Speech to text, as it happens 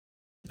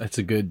That's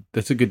a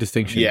good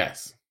distinction.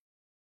 Yes.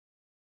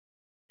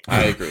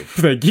 I agree.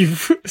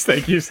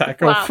 Thank you,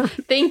 Sacco. Wow,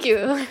 thank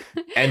you.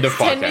 End of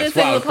 10 podcast. minutes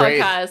Wow, in the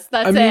great. podcast.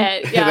 That's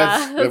it.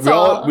 Yeah, that's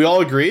all. We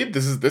all agreed.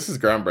 This is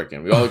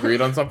groundbreaking. We all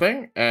agreed on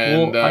something,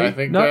 and I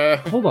think.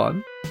 Hold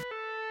on.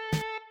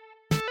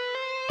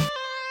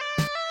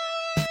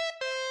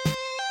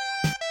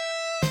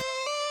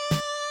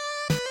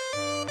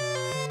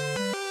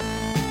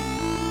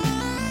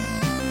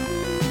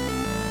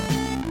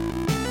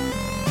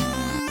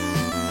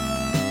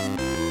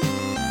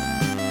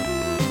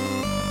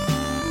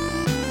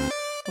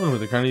 Welcome to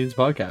the Crown News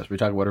Podcast. We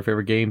talk about our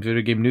favorite games,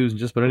 video game news, and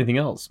just about anything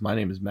else. My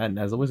name is Matt, and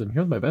as always, I'm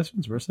here with my best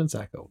friends, Marissa and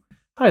Sacco.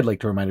 I'd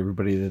like to remind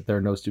everybody that there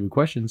are no stupid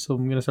questions, so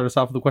I'm going to start us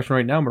off with a question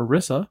right now.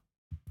 Marissa,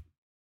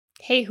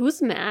 Hey, who's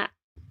Matt?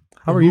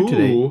 how are you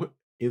today? Who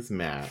is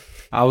Matt?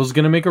 I was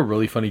going to make a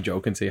really funny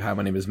joke and say, hi,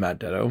 my name is Matt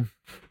Detto,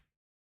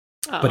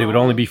 but it would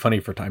Oh. only be funny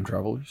for time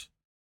travelers.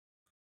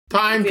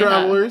 Time Yeah.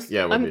 travelers.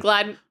 Yeah, I'm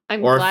glad.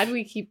 I'm Or if- glad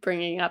we keep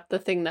bringing up the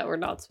thing that we're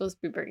not supposed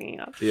to be bringing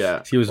up.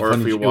 Yeah. See, it was a Or if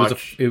funny. we It was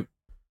watch.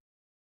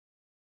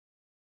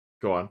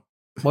 Go on.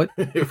 What?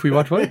 If we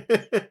watch what?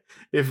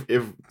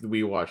 if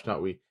we watch,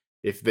 not we.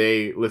 If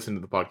they listen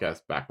to the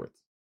podcast backwards,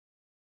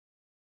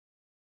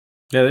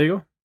 Yeah, there you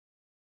go.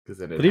 because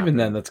then. But even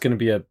then, that's going to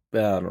be a.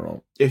 I don't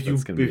know. if you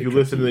that's gonna be a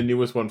listen to the tricky-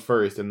 newest one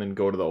first and then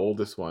go to the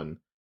oldest one,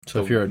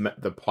 So if you're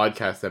the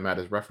podcast that Matt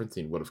is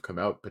referencing would have come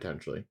out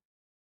potentially,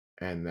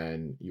 and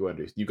then you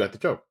got the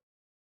joke.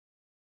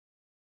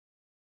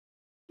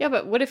 Yeah,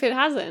 but what if it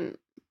hasn't?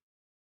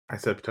 I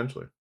said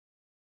potentially.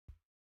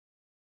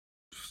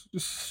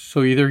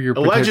 so either you're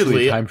potentially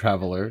Allegedly- a time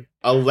traveler.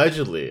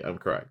 Allegedly, I'm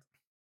correct.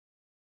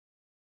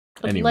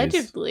 Anyways,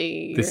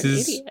 Allegedly, this you're an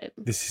is- idiot.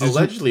 This is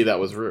Allegedly, that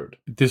was rude.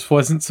 This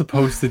wasn't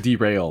supposed to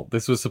derail.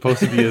 This was supposed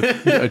to be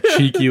a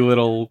cheeky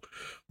little.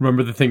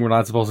 Remember the thing we're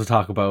not supposed to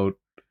talk about.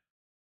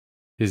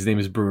 His name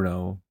is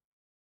Bruno.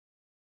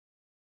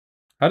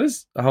 I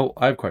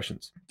have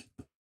questions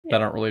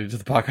that aren't related to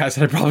the podcast,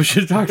 and I probably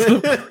should talk to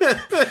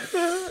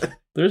them.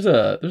 There's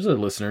a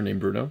listener named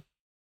Bruno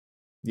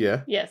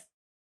Yeah. Yes.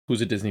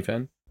 who's a Disney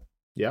fan.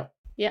 Yeah.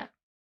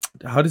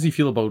 How does he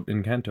feel about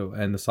Encanto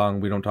and the song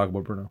 "We Don't Talk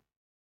About Bruno"?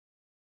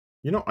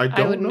 You know, I I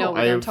don't wouldn't know.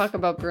 We I've- don't talk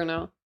about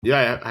Bruno.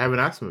 Yeah, I haven't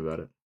asked him about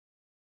it.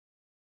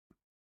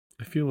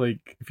 I feel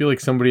like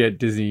somebody at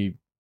Disney.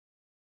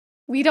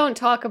 We don't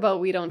talk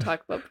about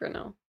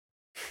Bruno.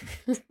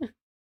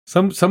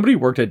 Somebody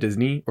worked at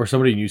Disney, or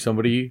somebody knew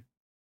somebody.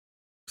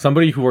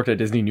 Somebody who worked at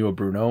Disney knew a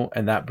Bruno,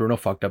 and that Bruno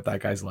fucked up that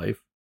guy's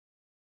life.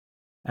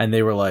 And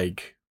they were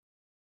like,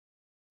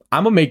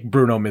 "I'm gonna make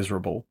Bruno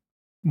miserable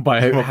by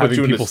I'm gonna put having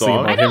you in a people sing song?"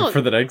 about I him don't-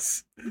 for the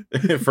next."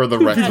 For the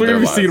rest He's of their literally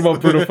lives. singing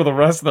about Bruno for the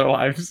rest of their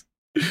lives.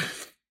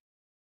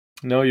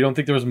 No, you don't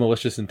think there was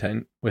malicious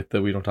intent with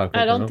the "We Don't Talk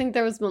About I don't Bruno"? think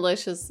there was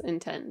malicious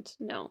intent.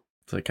 No.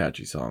 It's a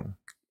catchy song.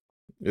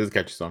 It was a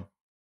catchy song.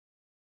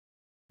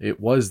 It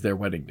was their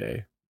wedding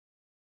day.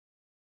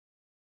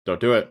 Don't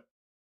do it.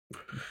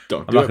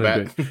 Don't I'm do not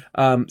it,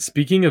 gonna Matt.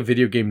 Speaking of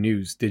video game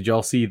news, did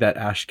y'all see that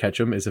Ash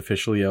Ketchum is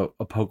officially a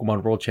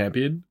Pokemon World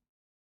Champion?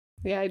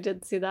 Yeah, I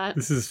did see that.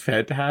 This is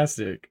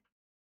fantastic.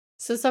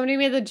 So somebody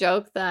made the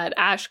joke that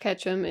Ash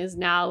Ketchum is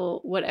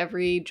now what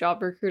every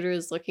job recruiter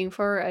is looking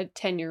for, a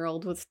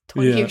 10-year-old with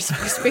 20 Yeah. years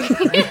of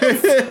experience.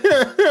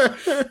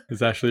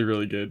 It's actually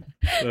really good.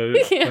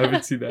 I Yeah.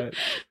 haven't seen that.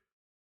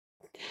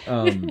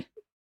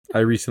 I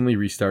recently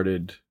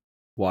restarted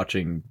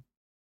watching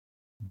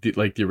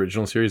the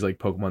original series, like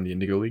Pokemon the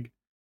Indigo League,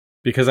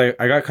 because I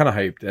got kind of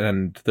hyped,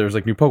 and there's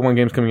like new Pokemon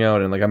games coming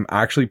out, and like I'm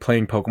actually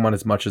playing Pokemon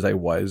as much as I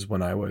was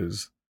when I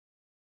was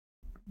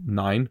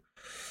 9.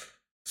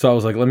 So I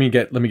was like, let me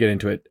get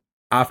into it.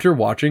 After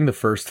watching the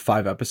first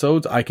 5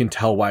 episodes, I can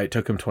tell why it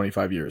took him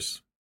 25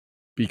 years,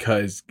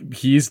 because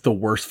he's the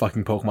worst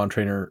fucking Pokemon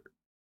trainer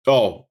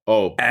oh,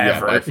 ever. yeah,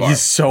 by far.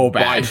 He's so by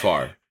bad.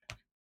 far.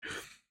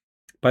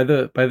 By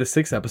the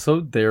 6th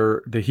episode,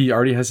 he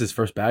already has his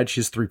first badge. He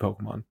has 3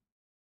 Pokemon.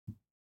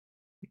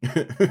 He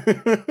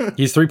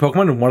has 3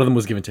 Pokemon, and one of them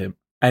was given to him.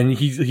 And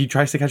he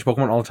tries to catch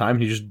Pokemon all the time,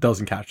 and he just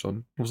doesn't catch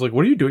them. I was like,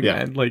 what are you doing, Yeah.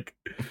 man? Like,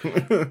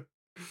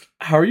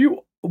 how are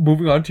you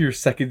moving on to your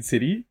second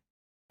city,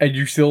 and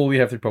you still only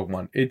have 3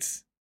 Pokemon?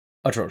 It's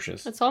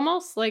atrocious. It's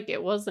almost like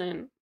it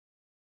wasn't.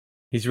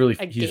 He's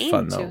a he's game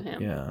fun to though.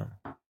 him. Yeah.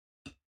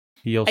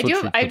 He also I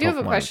treats do the have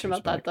a Pokemon question with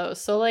about that respect. though.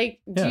 So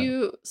like,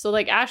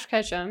 Yeah. Ash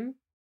Ketchum,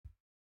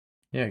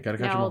 Yeah, gotta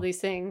catch now him all all. these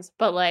things,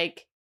 but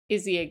like,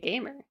 is he a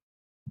gamer?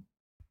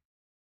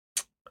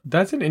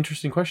 That's an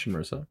interesting question,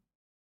 Marissa.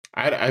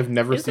 I've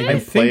never Is seen it? him I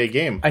play a think-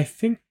 game. I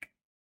think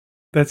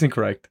that's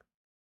incorrect.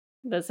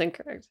 That's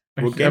incorrect.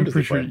 What game I'm does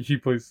he pretty sure play? he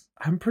plays.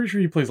 I'm pretty sure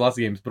he plays lots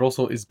of games, but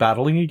also is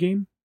battling a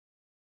game.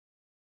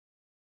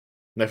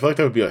 And I feel like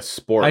that would be a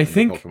sport I in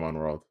think- the Pokemon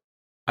world.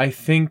 I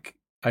think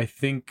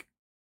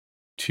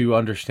to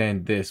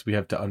understand this, we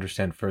have to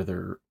understand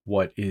further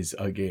what is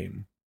a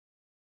game,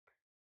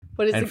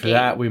 What is and a for game?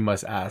 that we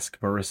must ask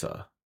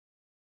Marissa.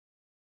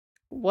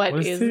 What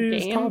is a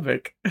today's game?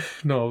 topic?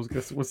 No, I was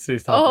guessing what's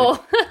today's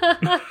topic. Oh,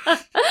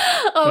 I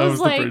That was was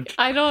the like, bridge.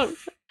 I don't.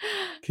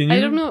 Can you? I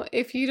don't know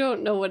if you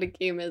don't know what a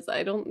game is.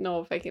 I don't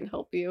know if I can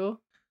help you.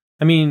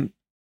 I mean,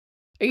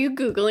 Are you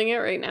Googling it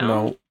right now?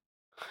 no.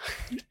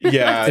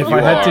 Yeah, If you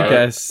I had to are.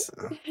 guess,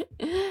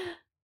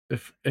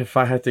 if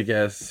I had to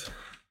guess,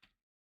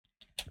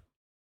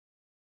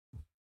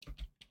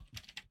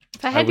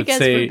 If I I had to would guess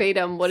say-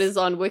 verbatim what is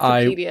on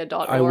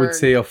Wikipedia.org, I would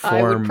say a I would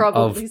form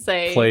probably of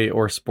say play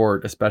or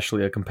sport,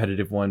 especially a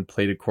competitive one,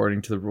 played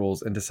according to the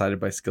rules and decided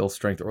by skill,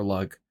 strength, or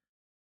luck.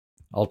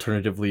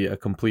 Alternatively, a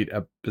complete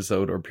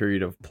episode or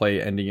period of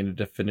play ending in a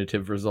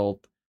definitive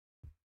result,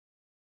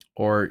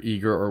 or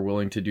eager or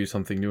willing to do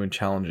something new and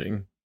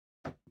challenging.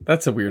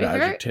 That's a weird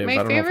adjective. I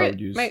don't know if I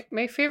would use.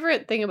 my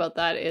favorite thing about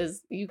that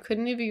is you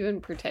couldn't have even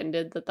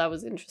pretended that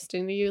was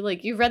interesting to you.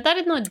 Like, you read that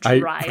in the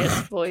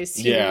driest voice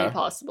humanly Yeah.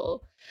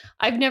 possible.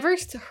 I've never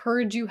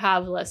heard you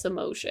have less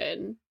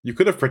emotion. You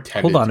could have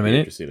pretended Hold on to a be minute.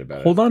 interested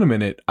about Hold it. on a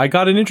minute. I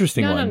got an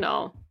interesting No, one.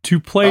 no. To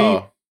play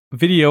Oh,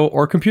 video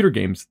or computer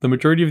games, the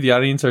majority of the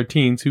audience are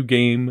teens who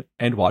game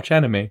and watch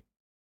anime.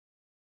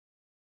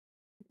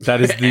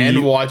 That is the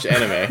and watch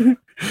anime.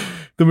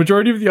 The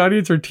majority of the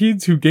audience are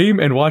teens who game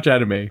and watch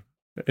anime,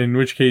 in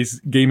which case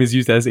game is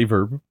used as a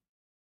verb.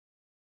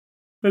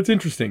 That's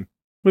interesting.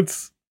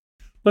 Let's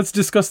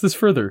discuss this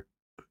further,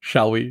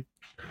 shall we?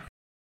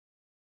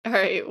 All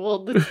right.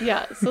 Well,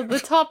 so the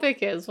topic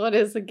is, what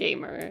is a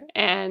gamer?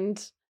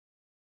 And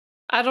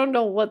I don't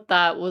know what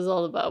that was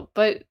all about,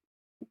 but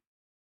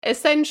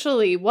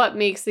essentially, what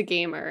makes a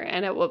gamer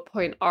and at what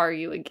point are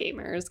you a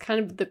gamer is kind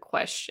of the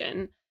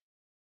question.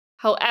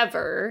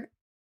 However,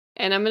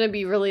 and I'm going to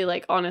be really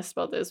honest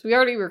about this. We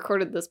already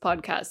recorded this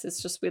podcast.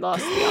 It's just we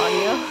lost the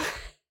audio.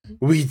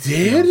 We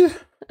did?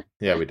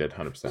 Yeah, we did,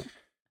 100%.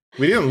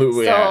 We didn't lose.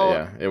 So-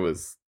 yeah, it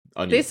was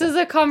unusable. This is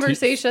a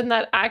conversation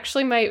that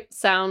actually might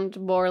sound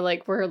more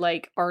like we're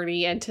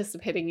already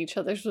anticipating each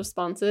other's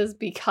responses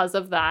because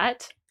of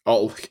that.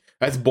 Oh, look,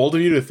 that's bold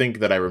of you to think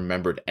that I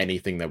remembered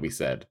anything that we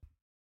said.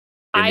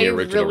 in the I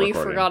original really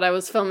recording. forgot I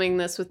was filming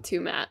this with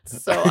two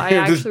Matts, so I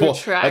That's actually bold-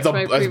 retract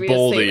my that's previous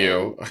bold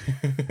statement.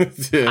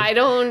 of you. I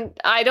don't,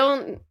 I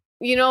don't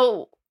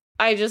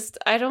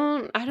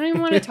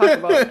even want to talk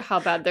about how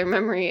bad their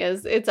memory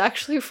is. It's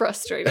actually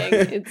frustrating.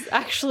 It's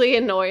actually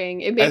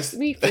annoying. It makes As-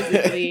 me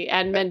physically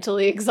and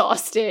mentally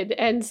exhausted,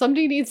 and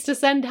somebody needs to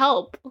send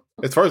help.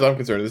 As far as I'm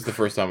concerned, this is the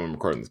first time I'm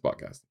recording this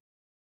podcast.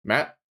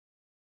 Matt?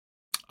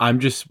 I'm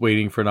just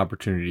waiting for an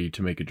opportunity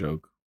to make a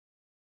joke.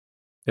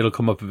 It'll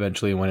come up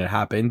eventually, and when it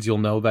happens, you'll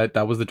know that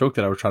that was the joke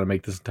that I was trying to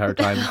make this entire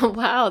time.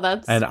 Wow,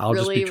 that's And I'll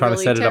really, just be trying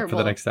really to set it up for terrible.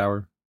 the next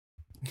hour.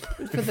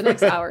 For the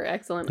next hour.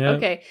 Excellent. Yeah.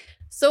 Okay.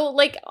 So,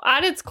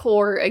 at its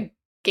core, a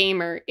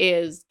gamer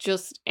is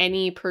just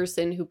any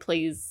person who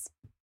plays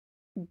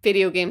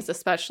video games,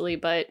 especially,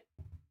 but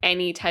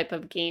any type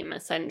of game,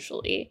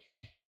 essentially.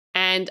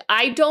 And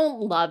I don't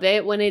love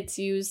it when it's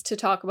used to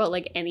talk about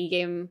any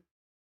game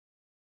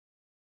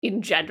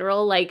in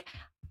general.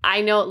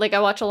 I know, I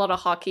watch a lot of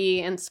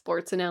hockey, and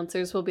sports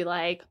announcers will be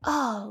like,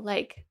 oh,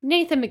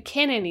 Nathan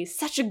McKinnon, he's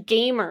such a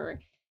gamer,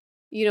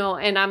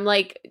 and I'm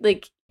like,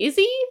 is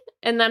he?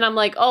 And then I'm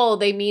like, oh,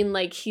 they mean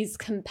he's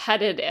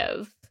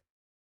competitive.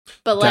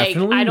 But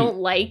Definitely. I don't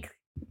like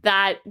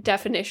that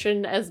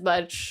definition as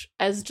much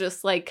as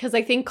just because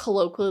I think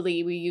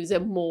colloquially we use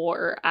it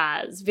more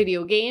as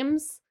video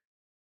games.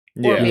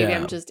 Or Yeah. maybe Yeah.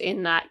 I'm just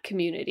in that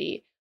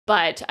community.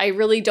 But I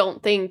really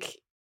don't think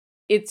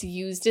it's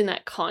used in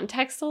that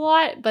context a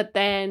lot. But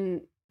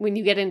then when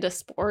you get into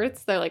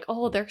sports, they're like,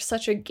 oh, they're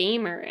such a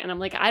gamer. And I'm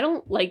like, I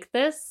don't like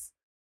this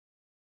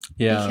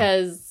Yeah.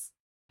 because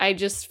I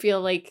just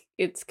feel like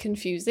it's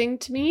confusing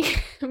to me.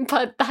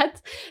 But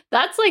that's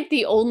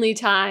the only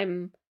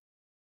time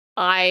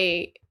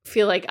I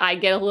feel like I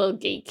get a little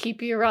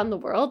gatekeepy around the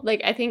world.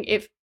 I think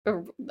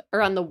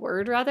around the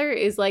word rather,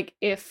 is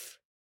if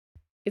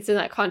it's in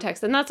that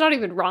context. And that's not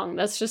even wrong.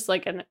 That's just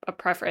a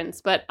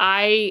preference. But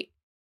I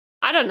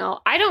don't know.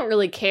 I don't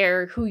really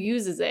care who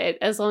uses it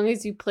as long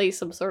as you play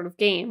some sort of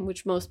game,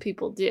 which most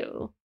people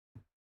do.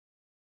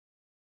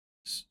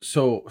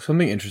 So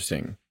something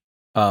interesting.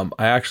 I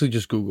actually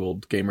just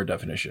Googled gamer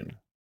definition,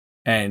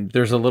 and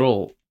there's a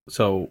little.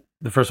 So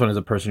the first one is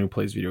a person who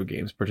plays video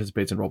games,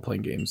 participates in role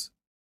playing games,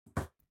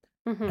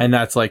 Mhm. and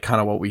that's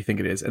kind of what we think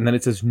it is. And then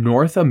it says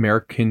North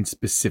American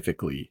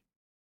specifically,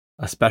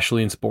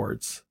 especially in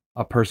sports,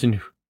 a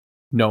person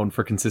known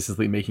for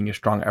consistently making a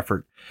strong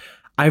effort.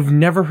 I've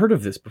never heard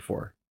of this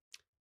before.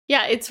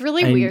 Yeah, it's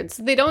really And- weird.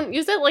 So they don't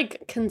use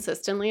it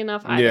consistently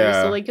enough either.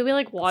 Yeah. So you'll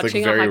be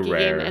watching a very hockey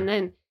rare. game, and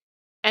then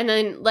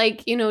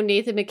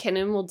Nathan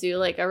McKinnon will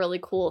do a really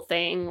cool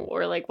thing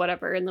or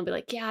whatever, and they'll be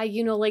like, yeah,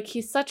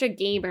 he's such a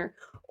gamer.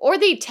 Or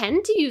they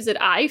tend to use it,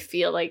 I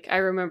feel I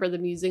remember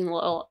them using a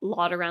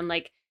lot around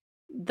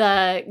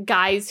the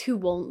guys who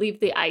won't leave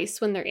the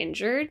ice when they're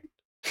injured.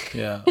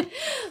 Yeah.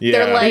 Yeah.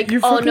 They're like,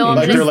 You're oh fucking no, I'm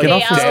injured. gonna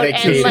Get stay off out the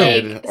and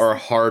dedicated or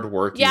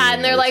hardworking. yeah,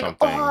 and they're or like,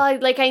 something.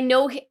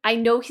 oh, I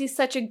know he's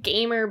such a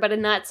gamer, but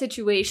in that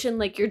situation,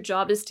 your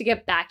job is to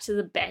get back to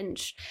the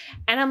bench.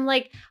 And I'm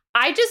like,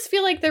 I just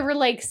feel like there were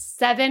like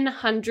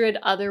 700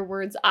 other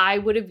words I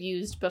would have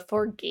used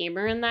before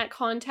gamer in that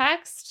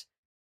context.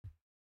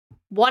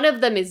 One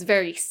of them is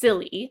very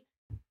silly.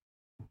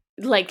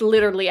 Like,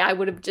 literally, I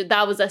would have,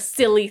 that was a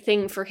silly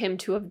thing for him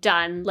to have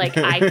done. Like,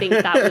 I think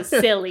that was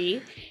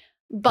silly.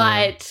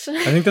 But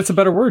I think that's a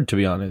better word, to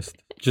be honest.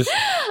 Just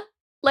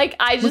like,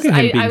 I look at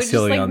him being would just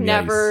silly like on the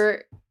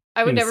never,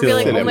 I would Being never be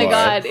like, silly. oh my Cinema.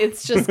 God,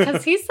 it's just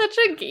because he's such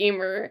a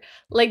gamer.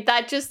 Like,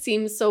 that just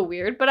seems so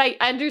weird. But I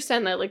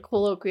understand that, like,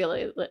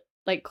 colloquially,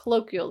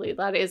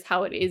 that is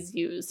how it is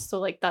used. So,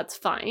 like, that's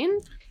fine.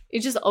 It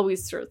just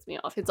always throws me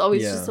off. It's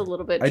always Yeah. just a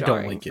little bit I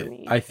jarring don't like for it.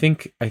 me. I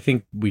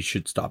think we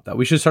should stop that.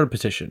 We should start a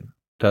petition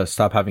to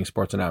stop having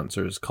sports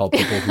announcers call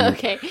people who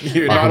Okay.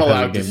 You're Are not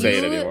allowed to competitive say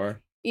it games.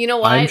 anymore. You know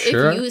what? I'm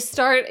sure-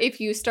 If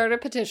you start a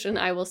petition,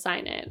 I will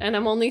sign it. And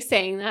I'm only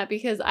saying that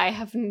because I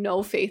have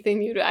no faith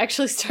in you to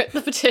actually start the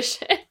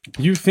petition.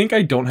 You think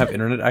I don't have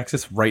internet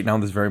access right now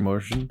in this very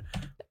motion?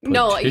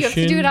 No, you have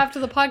to do it after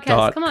the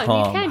podcast. Come on,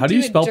 you can't How do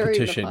you it spell during the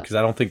petition? Because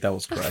I don't think that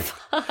was correct.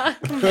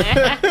 Fuck,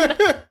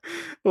 man.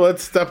 Well,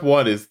 that's step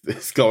one is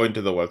going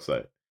to the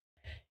website.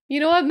 You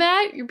know what,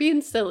 Matt? You're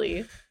being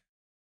silly.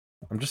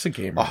 I'm just a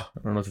gamer. Oh. I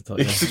don't know what to tell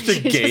You're you. such You're a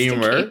just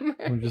gamer.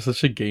 I'm just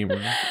such a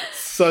gamer.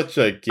 Such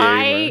a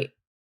gamer.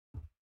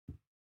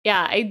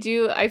 I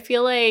do. I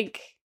feel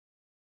like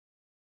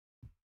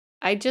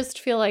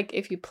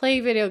if you play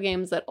video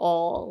games at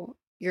all,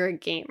 you're a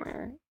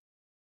gamer.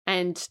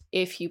 And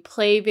if you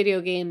play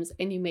video games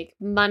and you make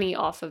money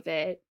off of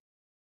it,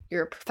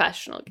 you're a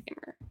professional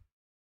gamer.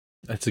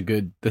 That's a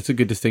good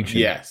distinction.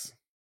 Yes.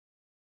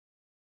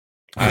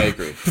 I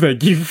agree.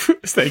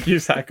 Thank you,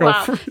 Sacco.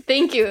 Wow.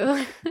 Thank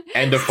you.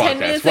 End of 10 podcast.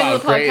 minutes Wow,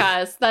 into the great.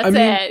 podcast. That's I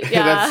mean, it.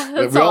 Yeah.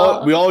 That's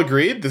we all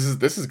agreed. This is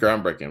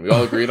groundbreaking. We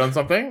all agreed on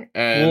something,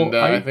 and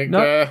Well, I think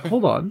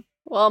hold on.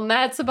 Well,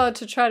 Matt's about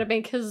to try to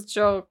make his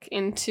joke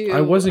into I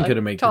wasn't a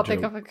gonna make the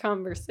topic joke. of a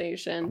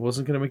conversation. I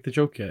wasn't gonna make the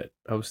joke yet.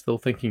 I was still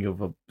thinking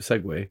of a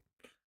segue.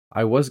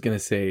 I was gonna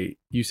say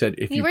you said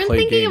if you, You weren't play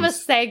thinking games.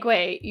 of a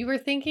segue. You were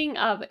thinking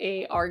of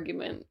a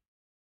argument.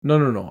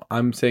 No.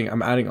 I'm saying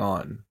I'm adding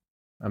on.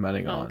 Oh, on.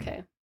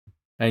 okay.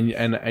 And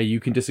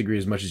you can disagree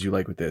as much as you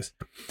like with this.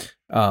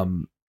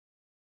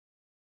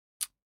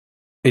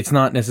 It's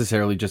not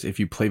necessarily just if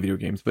you play video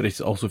games, but it's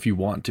also if you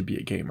want to be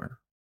a gamer.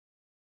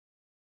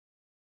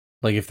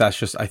 Like if that's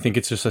just, I think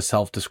it's just a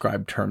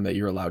self-described term that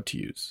you're allowed to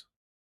use.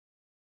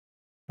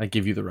 I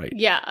give you the right.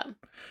 Yeah.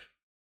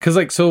 Because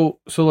like so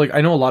like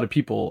I know a lot of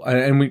people,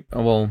 and we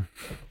Do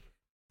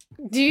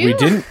you? we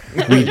didn't.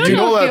 I We don't do you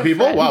know a lot if of you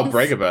people? have Wow, friends.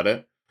 brag about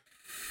it.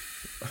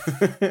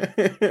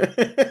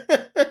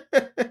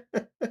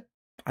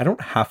 I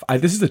don't have.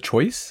 This is a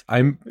choice.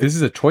 This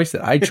is a choice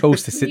that I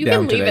chose to sit you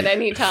down can leave today. at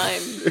any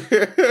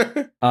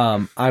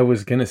time. I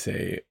was gonna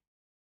say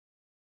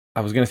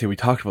we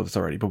talked about this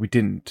already, but we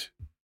didn't.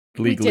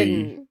 We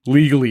didn't.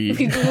 Legally,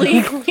 We legally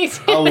did.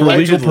 for legal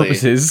Allegedly.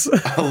 purposes.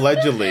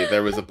 Allegedly,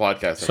 there was a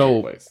podcast that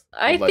So- took place.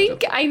 I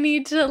think Allegedly. I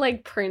need to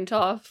like print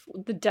off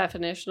the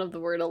definition of the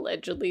word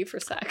allegedly for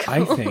Sacco.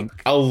 I think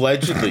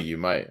Allegedly, you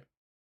might.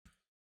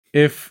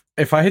 if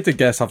I had to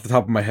guess off the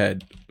top of my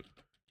head,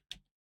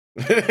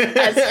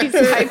 As he's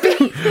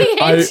typing the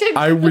ancient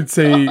I would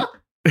say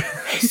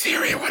Hey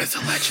Siri, what does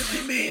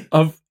allegedly mean?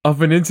 of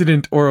an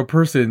incident or a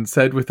person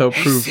said without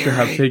Hey, proof to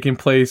have Siri. taken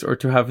place or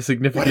to have a What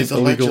significant does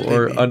illegal allegedly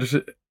or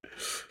mean?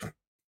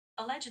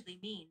 Allegedly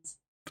means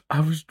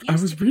I was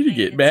used to reading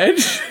convey it, man.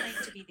 that something is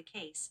claimed to be the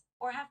case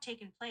or have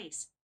taken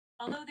place,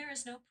 although there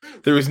is no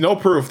proof. There was no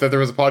proof that there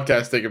was a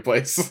podcast taking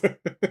place.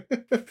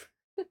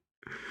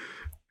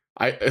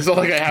 It's not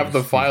like I have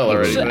the file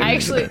or anything. I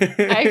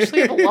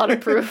actually have a lot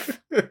of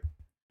proof.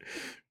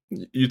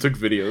 You took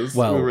videos.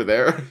 Well- we were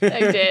there.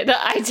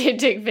 I did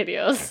take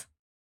videos.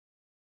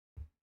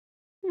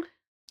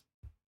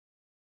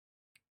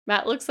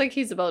 Matt looks like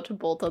he's about to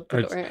bolt out the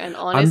I- door, and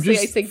honestly,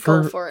 I just- say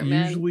go for it,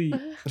 man. usually-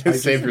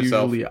 Save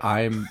yourself. Usually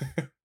I'm.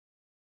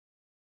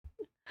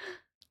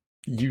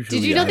 Usually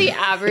Did you know I'm- the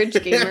average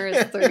gamer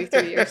is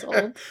 33 years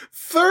old?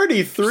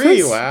 33.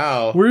 Yes.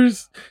 Wow.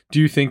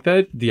 Do you think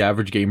that the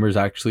average gamer is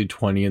actually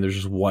 20 and there's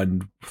just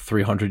one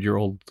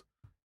 300-year-old?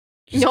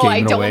 No,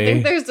 I don't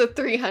think there's a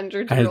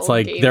 300-year-old And it's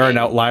like they're an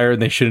outlier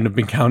and they shouldn't have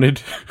been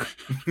counted.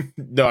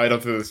 No, I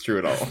don't think that's true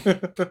at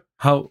all.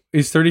 How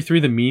is 33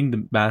 the mean,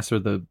 the mass, or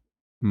the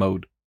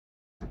mode?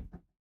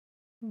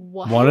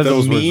 What? One of The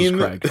those mean,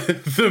 words was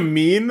correct. the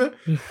mean,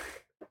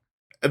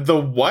 the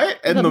what,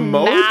 and the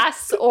mode?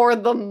 mass or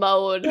the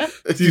mode?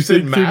 You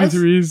said mass?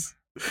 33 is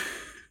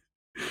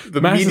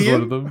The mass median? is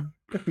one of them.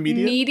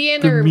 Median?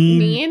 Median The or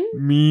mean?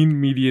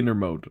 mean, median, or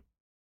mode.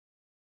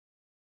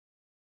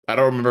 I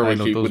don't remember I what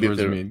know you those what you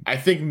words did. mean. I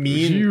think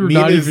mean You're mean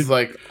not is even-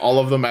 like all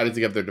of them added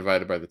together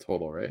divided by the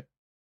total, right?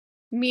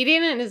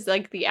 Median is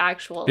like the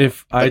actual.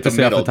 If I Like had to the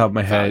say off the middle top of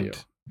my value. head,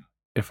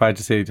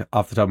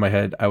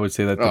 I would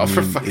say that the Oh,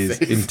 for mean fuck's is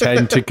sake.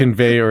 intend to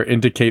convey or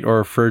indicate or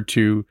refer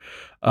to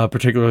a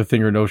particular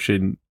thing or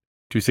notion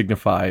to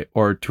signify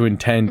or to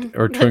intend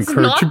or to That's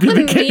encourage not to be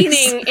the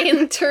case. meaning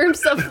in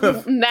terms of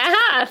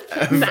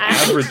math.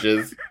 Math.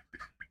 Averages.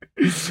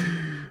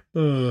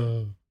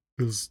 That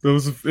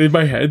was in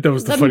my head. That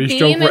was the funniest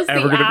joke we're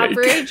ever the gonna make.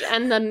 average,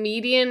 and the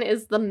median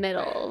is the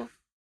middle.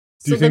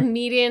 Do you So the think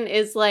median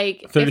is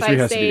like if 33 I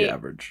has to be say the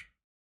average.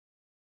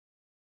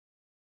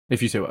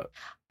 If you say what?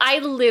 I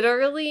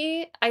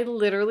literally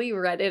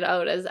read it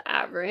out as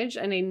average,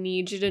 and I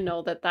need you to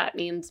know that that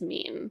means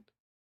mean.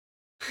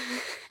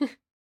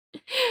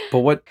 But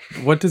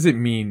what does it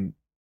mean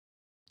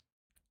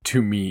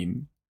to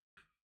mean?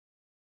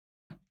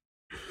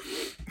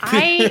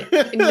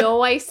 I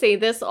know I say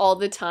this all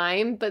the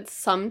time, but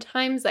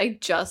sometimes I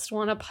just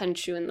want to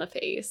punch you in the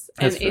face,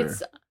 and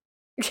That's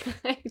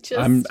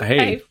it's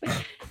hey.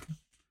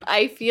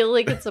 I feel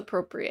like it's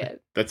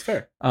appropriate. That's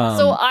fair.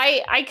 So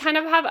I kind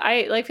of have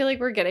I feel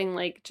like we're getting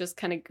like just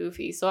kind of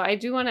goofy. So I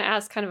do want to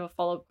ask kind of a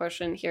follow-up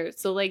question here.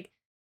 So like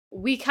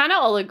we kind of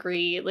all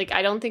agree, like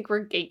I don't think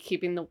we're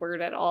gatekeeping the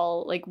word at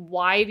all. Like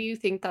why do you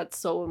think that's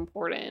so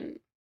important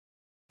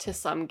to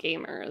some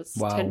gamers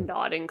to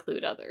not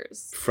include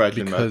others?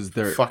 Because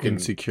they're fucking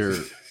insecure,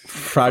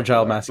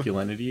 fragile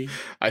masculinity.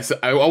 I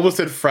almost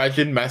said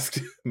fragile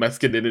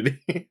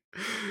masculinity.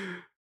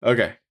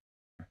 Okay,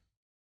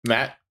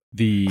 Matt.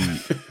 The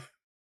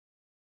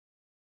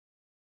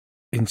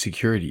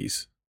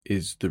insecurities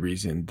is the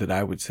reason that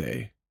I would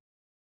say.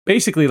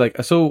 Basically, like,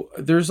 so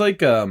there's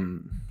like I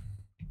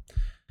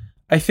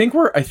think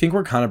we're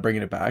kind of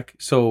bringing it back.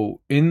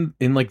 So in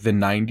like the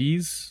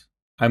 90s,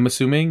 I'm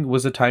assuming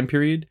was a time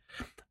period.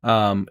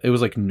 It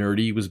was like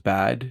nerdy was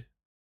bad.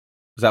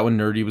 Was that when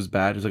nerdy was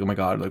bad? It was like, oh my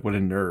god, like what a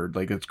nerd,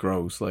 like it's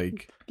gross.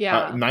 Like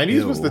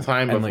 90s was the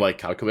time and of like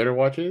calculator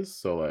watches.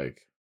 So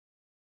like.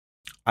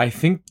 I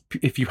think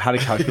if you had a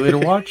calculator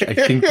watch, I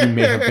think you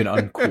may have been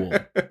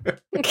uncool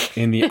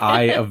in the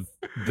eye of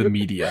the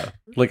media.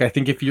 Like, I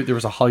think if there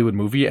was a Hollywood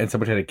movie and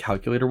somebody had a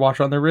calculator watch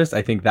on their wrist,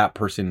 I think that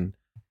person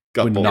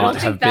would not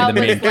have been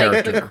the main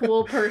character. The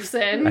cool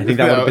person. I think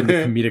that would have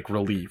been the comedic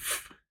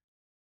relief.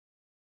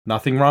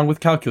 Nothing wrong with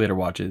calculator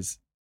watches.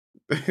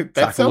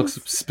 Zach looks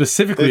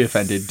specifically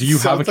offended. Do you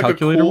have a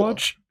calculator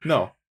watch?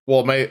 No.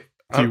 Well, do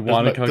you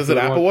want a calculator? Does an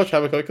Apple Watch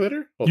have a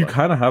calculator? You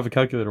kind of have a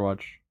calculator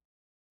watch.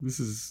 This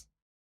is.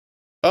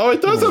 Oh,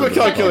 it does have a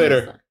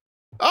calculator.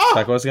 Oh,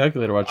 Zach has a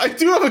calculator watch. I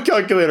do have a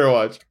calculator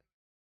watch.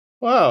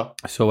 Wow.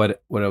 So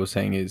what I was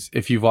saying is,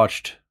 if you've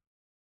watched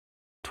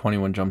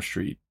 21 Jump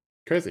Street,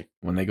 crazy.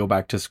 When they go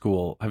back to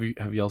school,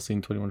 have y'all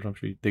seen 21 Jump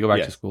Street? They go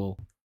back to school.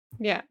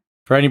 Yeah.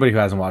 For anybody who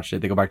hasn't watched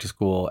it, they go back to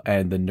school,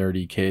 and the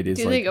nerdy kid is.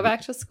 Do they go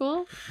back to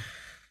school?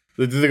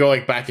 Did they go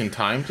like back in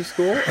time to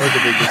school, or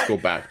did they just go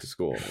back to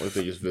school, or did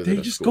they just visit?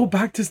 They just go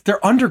back to.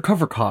 They're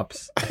undercover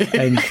cops,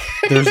 and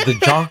there's the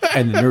jock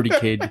and the nerdy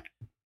kid.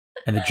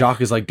 And the jock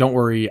is like, don't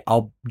worry,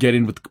 I'll get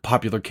in with the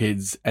popular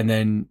kids. And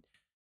then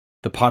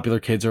the popular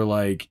kids are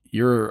like,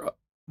 you're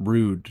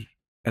rude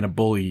and a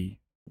bully.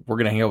 We're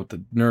going to hang out with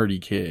the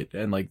nerdy kid.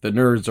 And like the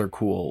nerds are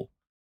cool.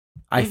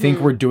 I think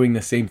we're doing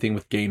the same thing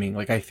with gaming.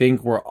 Like, I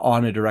think we're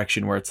on a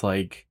direction where it's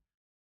like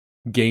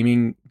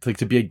gaming, like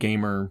to be a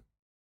gamer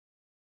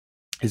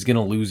is going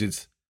to lose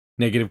its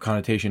negative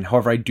connotation.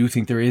 However, I do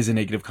think there is a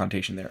negative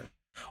connotation there.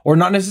 Or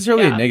not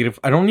necessarily a negative.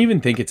 I don't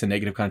even think it's a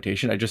negative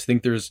connotation. I just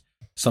think there's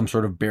some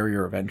sort of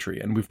barrier of entry.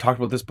 And we've talked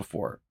about this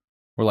before,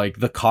 where like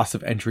the cost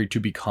of entry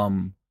to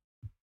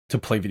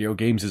play video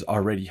games is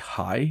already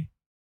high.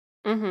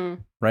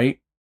 Mm-hmm. Right?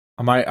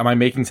 Am I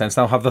making sense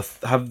now? Have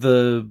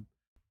the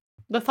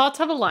thoughts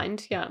have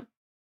aligned, yeah.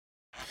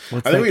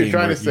 What's I think what you're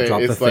trying to say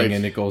drop is the thing like,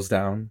 and it goes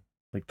down?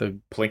 Like the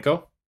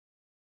Plinko?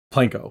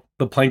 Plinko.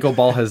 The Plinko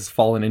ball has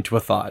fallen into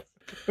a thought.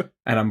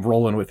 And I'm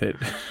rolling with it.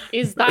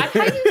 Is that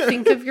how you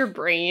think of your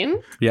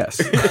brain? Yes.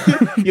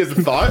 He has a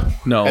thought?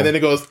 No. And then it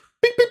goes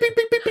beep, beep, beep,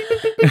 beep, beep, beep,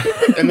 beep,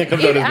 beep, and then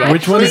comes out his mouth.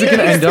 Which one is it going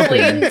to end up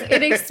in?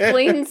 It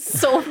explains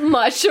so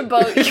much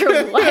about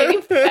your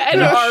life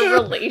and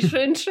our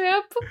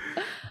relationship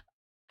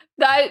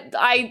that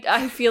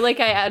I feel like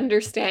I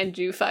understand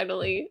you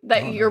finally.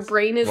 That your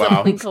brain is a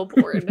Plinko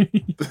board.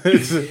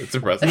 It's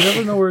impressive. You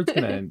never know where it's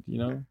going to end, you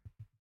know?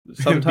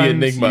 Sometimes the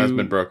enigma has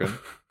been broken.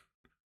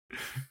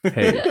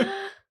 Hey,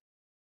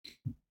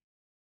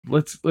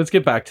 let's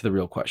get back to the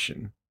real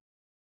question.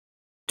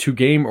 To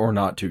game or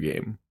not to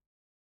game?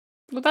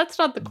 Well, that's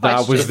not the question.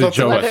 That was the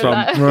joke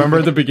from.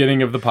 Remember the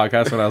beginning of the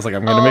podcast when I was like,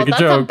 "I'm going to make a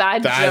joke."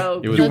 That's a bad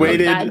joke. You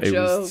waited. It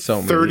was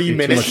so 30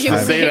 minutes to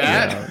say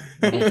that. Yeah,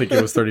 I don't think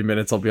it was 30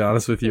 minutes. I'll be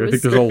honest with you. I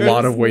think there's a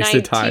lot of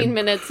wasted time. 19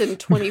 minutes and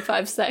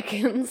 25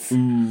 seconds.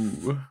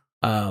 Ooh.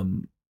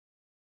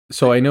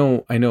 So I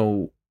know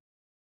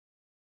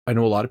a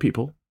lot of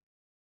people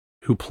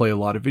who play a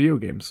lot of video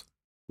games.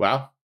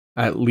 Wow.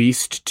 At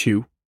least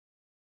 2.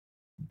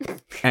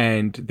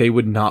 And they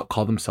would not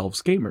call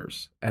themselves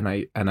gamers. And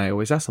I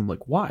always ask them,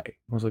 like, why? I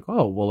was like,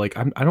 oh, well, like,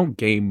 I don't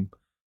game.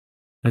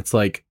 It's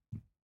like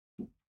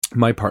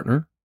my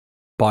partner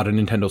bought a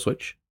Nintendo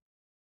Switch.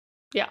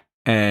 Yeah.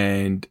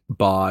 And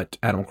bought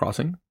Animal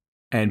Crossing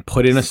and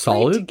put in a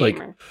solid,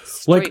 like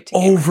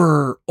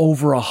over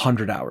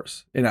 100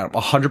 hours in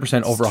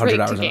 100% over 100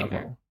 hours in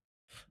Animal.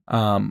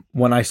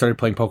 When I started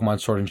playing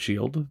Pokemon Sword and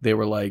Shield, they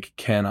were like,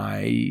 can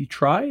I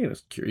try? And I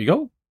was, here you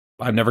go.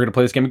 I'm never going to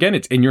play this game again.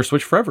 It's in your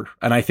Switch forever.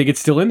 And I think it's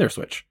still in their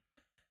Switch.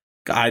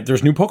 God,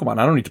 there's new Pokemon.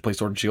 I don't need to play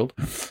Sword and Shield.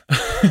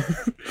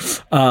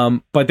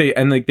 But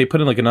they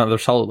put in like another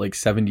solid like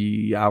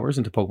 70 hours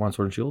into Pokemon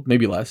Sword and Shield,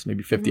 maybe less,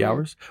 maybe 50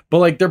 hours. But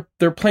like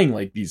they're playing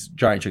like these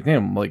giant chunk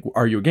games. Like,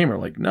 are you a gamer?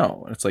 Like,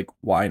 no. And it's like,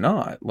 why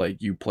not?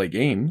 Like, you play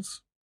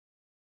games.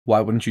 Why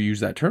wouldn't you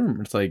use that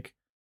term? It's like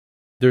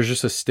there's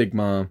just a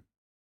stigma,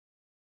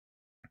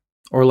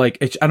 or like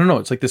I don't know.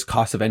 It's like this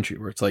cost of entry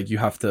where it's like you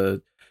have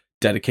to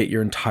dedicate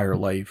your entire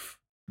life.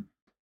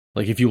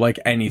 Like, if you like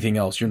anything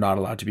else, you're not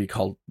allowed to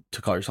call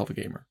yourself a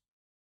gamer.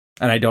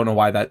 And I don't know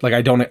why that, like,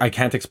 I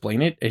can't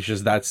explain it. It's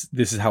just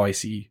this is how I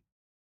see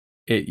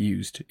it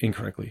used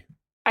incorrectly.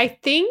 I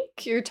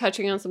think you're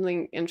touching on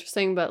something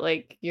interesting, but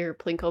like your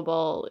Plinko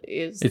ball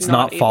it's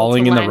not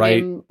falling in the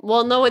right.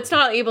 Well, no, it's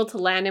not able to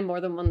land in more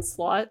than one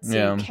slot,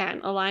 so you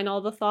can't align all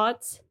the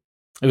thoughts.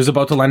 It was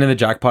about to land in the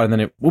jackpot, and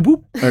then it whoop,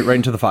 whoop, right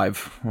into the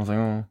 5. I was like,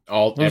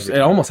 oh, it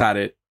almost had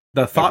it.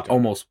 The thought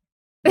almost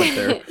went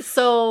there.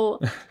 So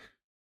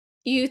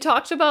you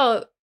talked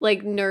about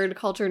like nerd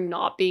culture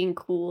not being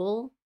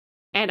cool,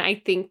 and I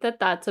think that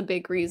that's a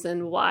big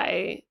reason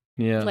why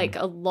like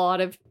a lot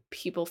of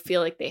people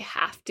feel like they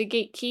have to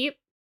gatekeep.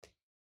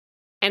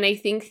 And I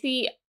think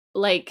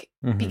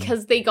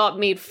because they got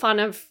made fun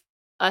of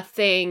a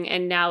thing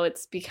and now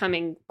it's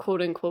becoming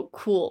quote unquote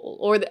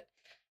cool, and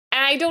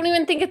I don't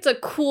even think it's a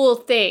cool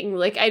thing.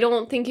 Like, I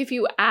don't think if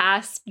you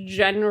ask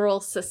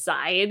general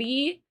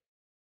society,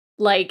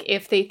 like,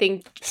 if they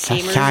think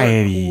gamers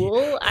are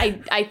cool,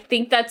 I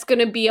think that's going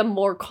to be a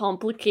more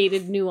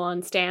complicated,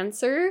 nuanced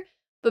answer.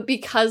 But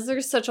because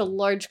there's such a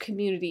large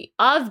community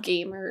of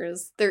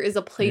gamers, there is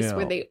a place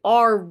where they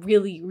are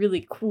really,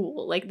 really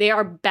cool. Like, they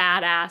are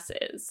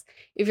badasses.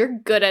 If you're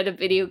good at a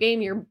video game,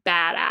 you're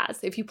badass.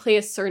 If you play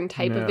a certain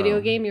type of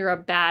video game, you're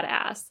a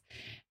badass.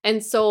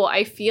 And so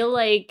I feel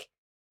like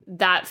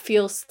that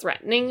feels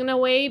threatening in a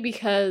way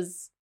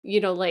because, you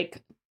know,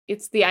 like,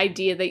 it's the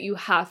idea that you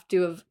have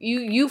to have,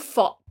 you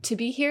fought to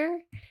be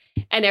here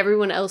and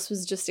everyone else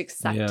was just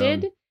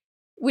accepted.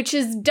 Which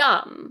is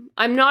dumb.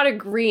 I'm not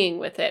agreeing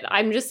with it.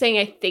 I'm just saying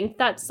I think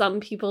that's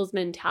some people's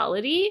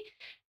mentality.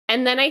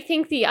 And then I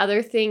think the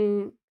other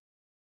thing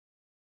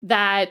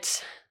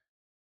that,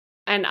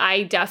 and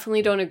I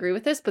definitely don't agree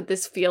with this, but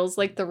this feels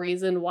like the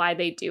reason why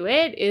they do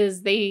it,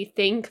 is they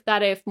think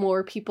that if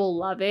more people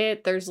love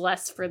it, there's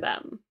less for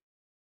them.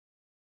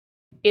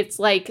 It's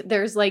like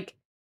there's like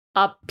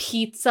a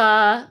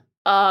pizza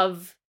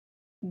of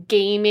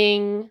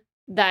gaming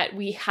that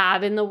we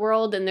have in the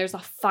world, and there's a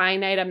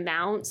finite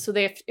amount. So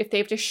if they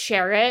have to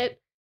share it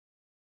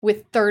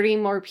with 30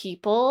 more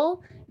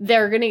people,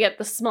 they're going to get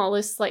the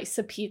smallest slice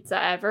of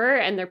pizza ever,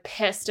 and they're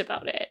pissed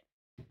about it.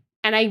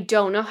 And I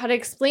don't know how to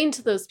explain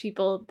to those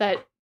people that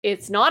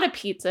it's not a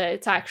pizza.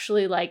 It's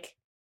actually like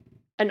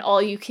an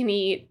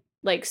all-you-can-eat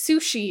like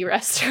sushi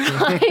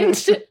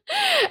restaurant.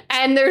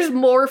 And there's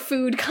more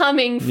food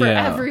coming for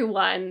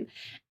everyone.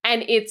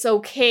 And it's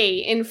okay.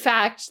 In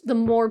fact, the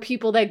more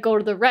people that go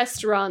to the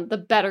restaurant, the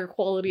better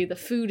quality the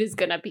food is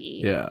going to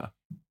be. Yeah.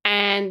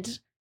 And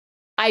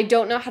I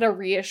don't know how to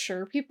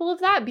reassure people of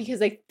that,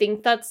 because I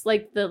think that's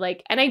like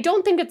and I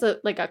don't think it's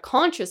a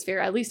conscious fear.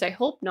 At least I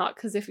hope not.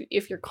 Because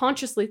if you're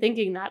consciously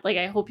thinking that, like,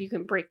 I hope you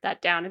can break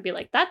that down and be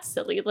like, that's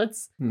silly.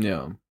 Let's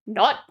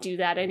not do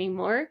that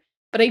anymore.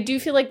 But I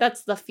do feel like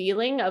that's the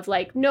feeling of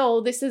like,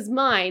 no, this is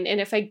mine. And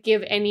if I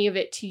give any of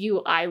it to you,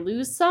 I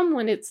lose some,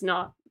 when it's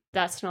not.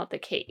 That's not the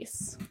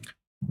case.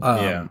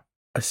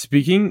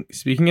 Speaking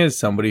as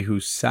somebody who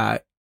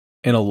sat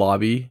in a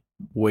lobby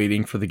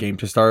waiting for the game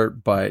to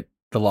start, but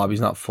the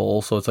lobby's not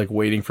full, so it's like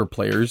waiting for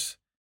players,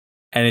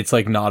 and it's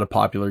like not a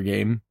popular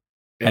game,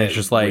 and it's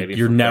just like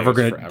you're never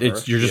gonna.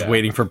 You're just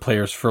waiting for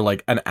players for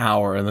like an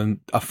hour, and then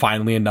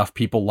finally enough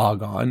people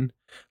log on.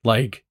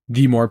 Like,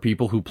 the more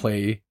people who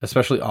play,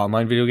 especially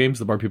online video games,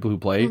 the more people who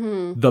play,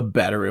 the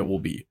better it will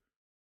be.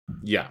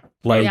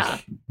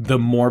 The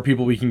more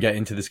people we can get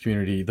into this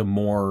community, the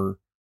more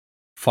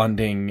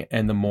funding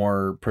and the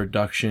more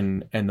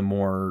production and the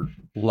more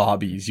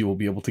lobbies you will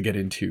be able to get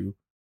into.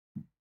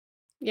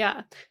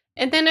 Yeah.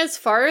 And then as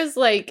far as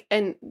like,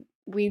 and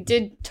we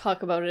did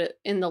talk about it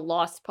in the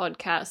Lost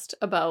podcast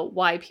about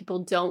why people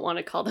don't want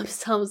to call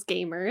themselves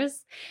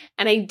gamers.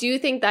 And I do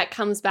think that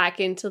comes back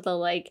into the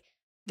like,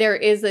 there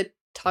is a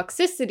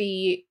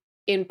toxicity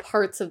in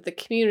parts of the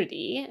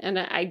community, and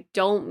I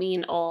don't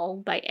mean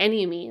all by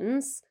any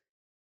means,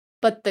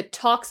 but the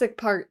toxic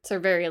parts are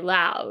very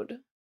loud.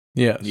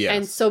 Yes.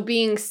 And so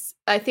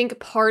I think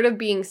part of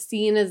being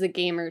seen as a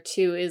gamer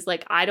too is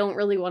like, I don't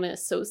really want to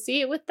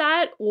associate with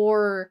that,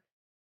 or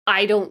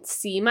I don't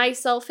see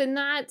myself in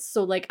that.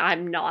 So like,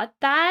 I'm not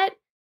that.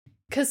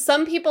 Because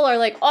some people are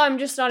like, oh, I'm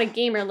just not a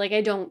gamer. Like,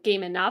 I don't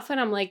game enough. And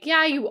I'm like,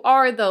 yeah, you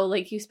are though.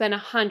 Like, you spend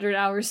 100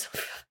 hours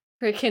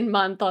freaking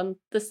month on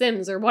The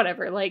Sims or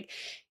whatever. Like,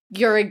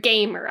 you're a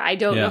gamer. I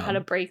don't know how to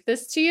break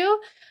this to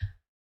you.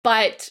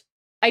 But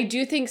I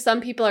do think some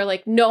people are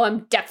like, no,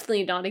 I'm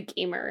definitely not a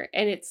gamer.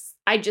 And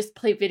I just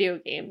play video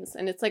games.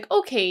 And it's like,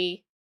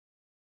 okay,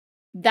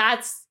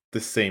 that's the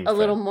same a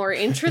little thing. more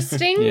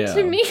interesting Yeah,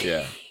 to me.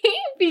 yeah.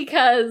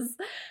 Because,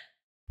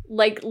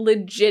 like,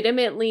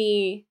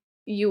 legitimately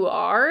you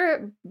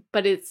are,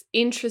 but it's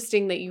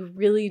interesting that you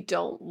really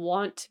don't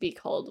want to be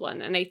called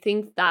one. And I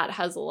think that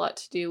has a lot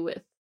to do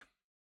with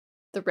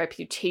the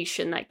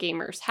reputation that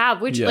gamers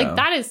have, which, Yeah. like,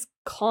 that is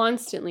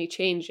constantly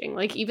changing.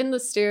 Like, even the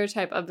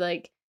stereotype of,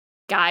 like,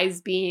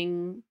 guys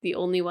being the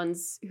only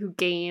ones who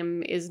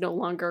game is no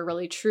longer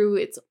really true.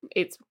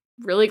 It's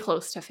really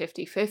close to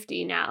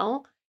 50-50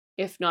 now,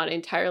 if not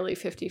entirely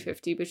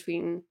 50-50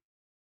 between,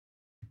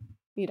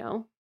 you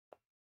know,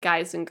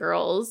 guys and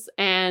girls.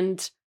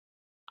 And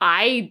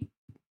I,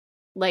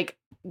 like,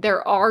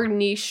 there are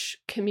niche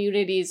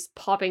communities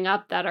popping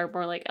up that are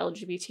more like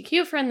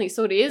LGBTQ friendly.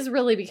 So it is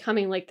really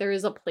becoming like there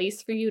is a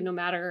place for you no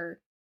matter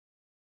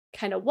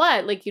kind of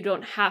what. Like, you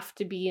don't have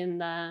to be in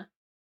the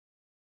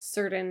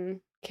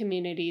certain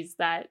communities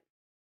that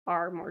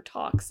are more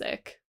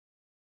toxic.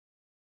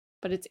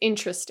 But it's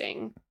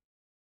interesting.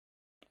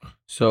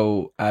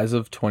 So as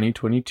of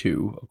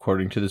 2022,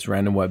 according to this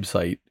random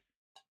website,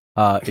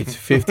 it's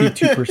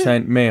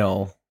 52%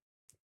 male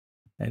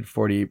and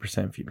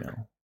 48%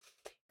 female.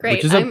 Great.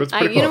 Which is that's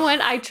pretty you know cool.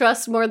 what? I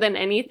trust more than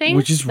anything.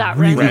 Which is that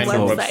really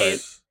random close.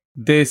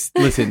 website.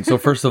 Listen, so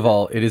first of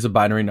all, it is a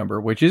binary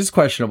number, which is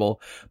questionable,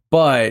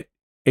 but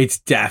it's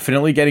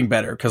definitely getting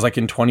better because, like,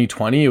 in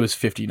 2020, it was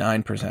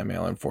 59%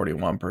 male and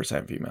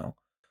 41% female.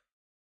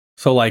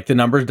 So, like, the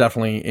numbers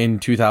definitely in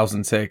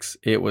 2006,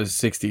 it was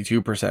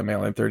 62%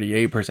 male and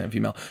 38%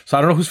 female. So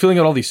I don't know who's filling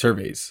out all these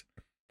surveys,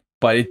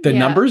 but the Yeah.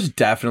 numbers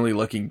definitely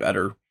looking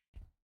better.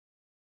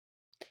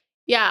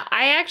 Yeah,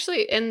 I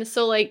actually, and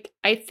so, like,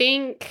 I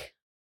think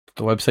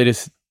The website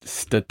is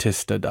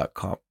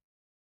statista.com.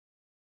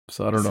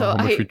 So I don't know So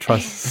how much we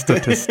trust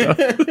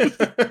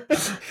Statista.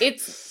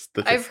 it's,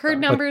 I've heard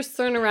numbers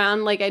thrown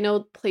around. Like, I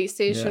know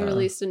PlayStation Yeah.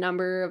 released a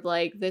number of,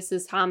 like, this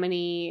is how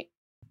many,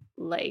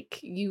 like,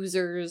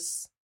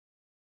 users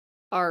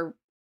are,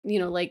 you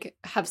know, like,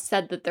 have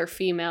said that they're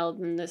female,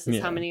 and this is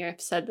Yeah. how many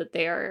have said that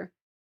they are,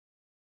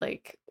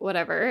 like,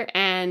 whatever.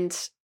 And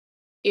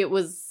it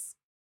was,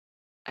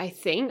 I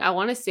think, I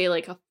want to say,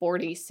 like, a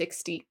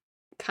 40-60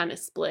 kind of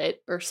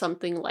split or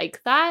something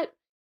like that,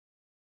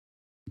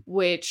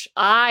 which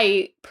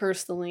I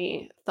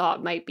personally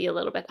thought might be a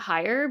little bit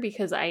higher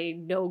because I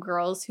know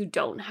girls who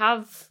don't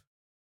have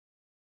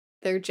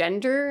their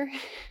gender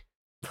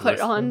put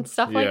on Listed?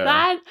 stuff like Yeah.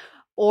 that,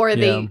 or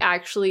they Yeah.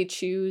 actually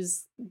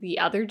choose the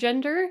other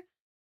gender.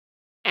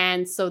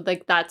 And so,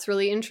 like, that's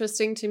really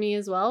interesting to me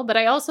as well. But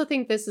I also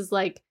think this is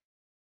like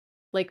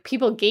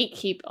people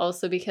gatekeep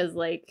also because,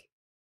 like,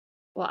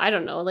 well, I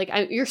don't know. Like,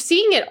 you're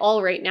seeing it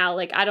all right now.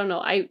 Like, I don't know.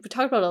 I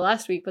talked about it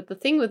last week, but the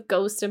thing with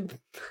Ghost and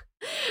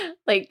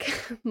like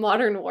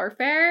Modern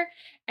Warfare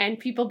and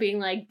people being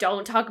like,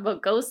 don't talk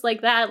about Ghost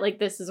like that. Like,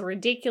 this is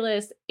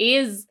ridiculous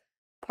is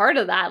part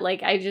of that.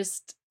 Like,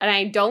 and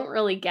I don't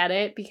really get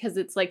it because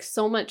it's, like,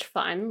 so much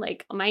fun.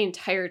 Like, my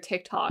entire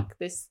TikTok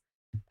this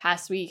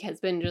past week has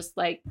been just,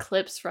 like,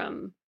 clips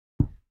from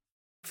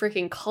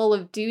freaking Call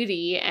of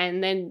Duty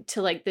and then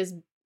to, like, this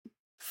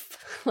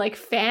like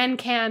fan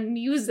cam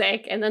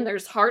music, and then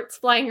there's hearts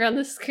flying around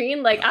the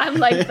screen. Like, I'm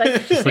like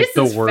this like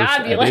the is worst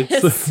fabulous.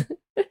 edits.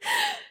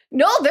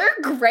 No, they're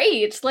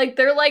great. Like,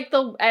 they're like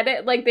the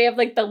edit, like they have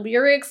like the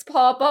lyrics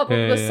pop up of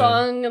the Yeah.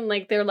 song, and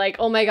like they're like,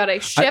 oh my god, I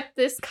ship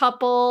this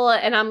couple,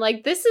 and I'm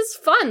like, this is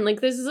fun.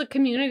 Like, this is a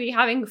community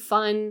having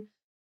fun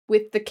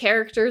with the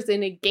characters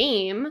in a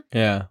game,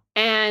 Yeah.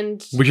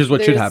 and Which is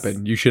what should there's-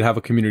 happen. You should have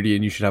a community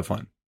and you should have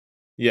fun.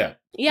 Yeah,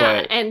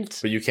 Yeah, But- and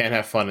but you can't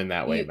have fun in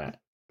that way, You- Matt.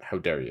 How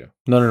dare you?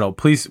 No.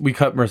 Please, we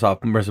cut Marissa off.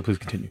 Marissa, please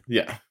continue.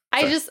 Yeah.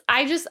 I Sorry.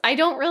 just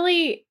don't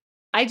really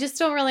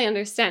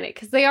understand it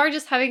because they are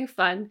just having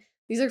fun.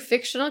 These are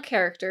fictional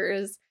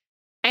characters.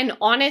 And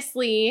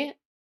honestly,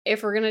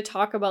 if we're going to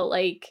talk about,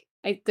 like,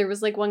 there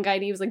was like one guy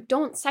and he was like,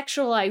 don't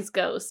sexualize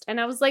Ghost.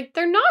 And I was like,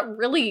 they're not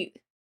really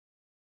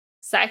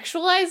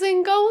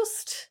sexualizing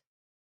Ghost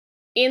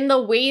in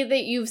the way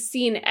that you've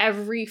seen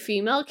every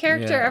female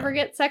character Yeah. ever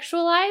get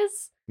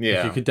sexualized.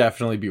 Yeah. It could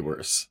definitely be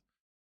worse.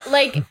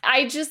 Like,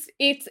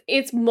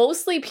 it's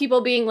mostly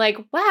people being like,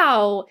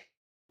 wow,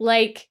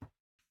 like,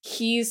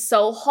 he's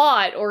so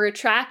hot or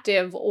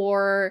attractive,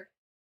 or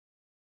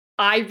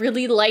I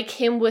really like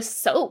him with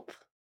soap.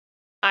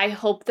 I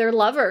hope they're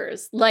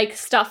lovers. Like,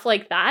 stuff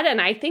like that.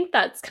 And I think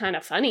that's kind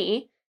of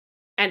funny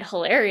and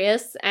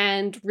hilarious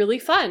and really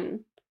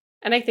fun.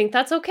 And I think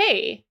that's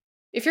okay.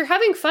 If you're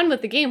having fun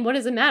with the game, what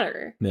does it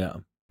matter? Yeah.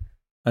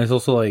 And it's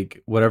also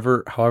like,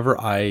 however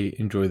I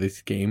enjoy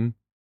this game,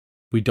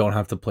 we don't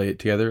have to play it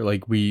together.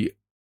 Like,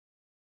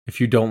 if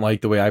you don't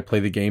like the way I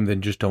play the game,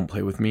 then just don't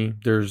play with me.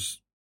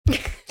 Just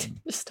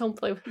don't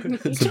play with me.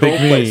 It's a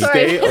big me. Stay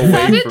Sorry, away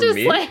sounded from just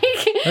me. like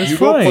That's You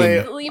go fine.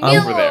 play leave me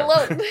over there.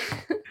 alone.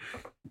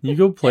 You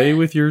go play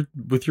with your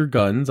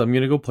guns. I'm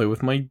gonna go play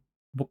with my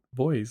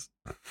boys.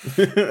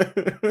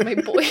 My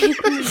boy.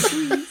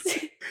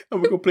 I'm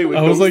gonna go play with.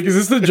 I was Ghost. like, is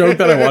this the joke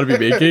that I want to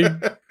be making?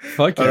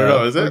 Fuck I yeah. don't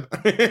know. Is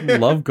it?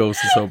 Love Ghost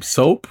of Soap.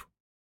 Soap?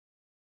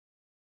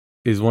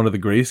 is one of the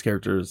greatest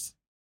characters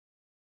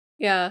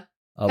Yeah.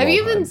 of Have all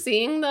you been time.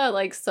 seeing the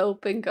like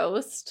Soap and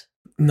Ghost?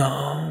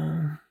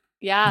 No,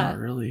 Yeah. not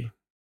really.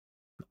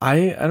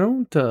 I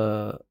don't.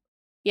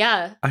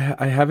 Yeah.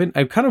 I haven't.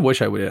 I kind of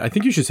wish I would. I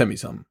think you should send me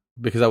some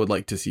because I would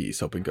like to see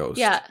Soap and Ghost.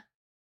 Yeah.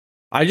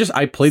 I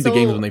played the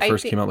games So, when they I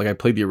first thi- came out. Like I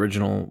played the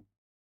original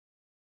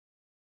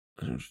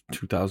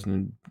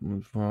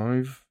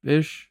 2005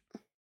 ish.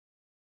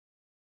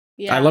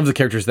 Yeah. I love the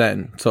characters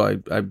then,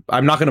 so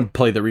I'm not gonna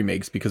play the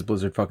remakes because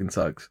Blizzard fucking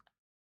sucks.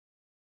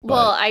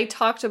 Well, I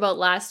talked about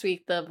last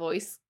week the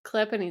voice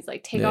clip, and he's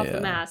like, "Take off Yeah.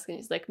 the mask," and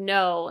he's like,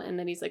 "No," and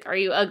then he's like, "Are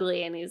you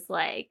ugly?" And he's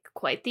like,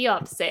 "Quite the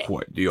opposite."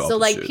 Quite the So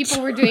like opposite.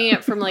 people were doing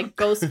it from like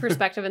Ghost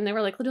perspective, and they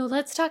were like, "No,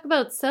 let's talk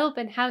about Soap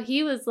and how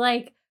he was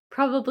like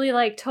probably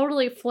like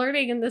totally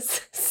flirting in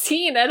this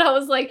scene," and I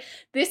was like,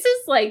 "This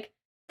is like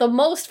the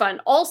most fun."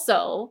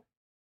 Also,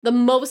 the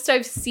most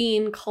I've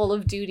seen Call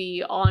of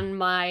Duty on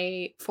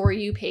my For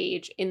You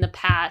page in the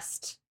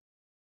past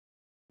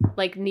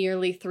like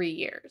nearly 3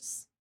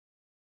 years.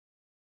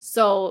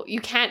 So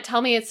you can't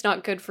tell me it's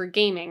not good for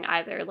gaming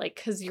either, like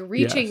because you're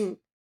reaching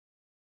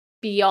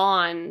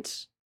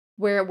beyond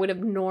where it would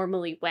have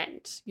normally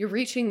went. You're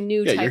reaching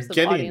new Yeah, you're types of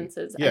getting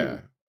audiences. yeah,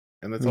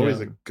 and that's always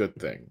Yeah. a good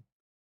thing.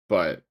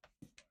 But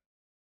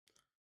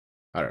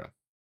I don't know.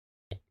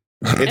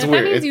 And It's if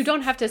weird. that means It's, you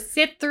don't have to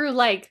sit through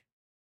like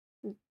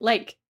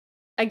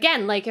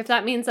again, like if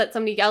that means that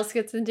somebody else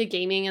gets into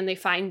gaming and they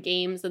find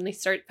games and they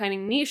start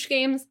finding niche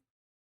games,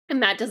 and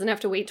Matt doesn't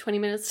have to wait 20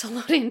 minutes to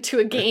load into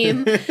a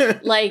game,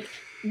 like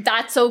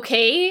that's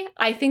okay.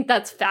 I think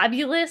that's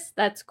fabulous.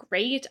 That's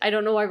great. I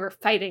don't know why we're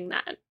fighting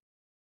that.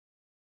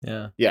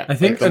 Yeah. yeah, I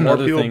think like, the more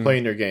another people thing-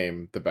 playing your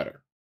game, the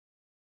better.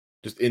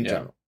 Just in Yeah.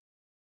 general.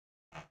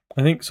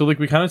 I think so. Like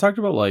we kind of talked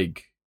about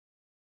like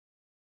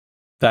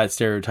that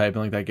stereotype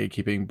and like that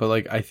gatekeeping, but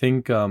like I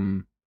think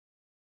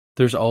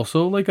there's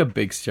also like a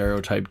big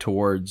stereotype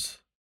towards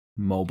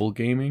mobile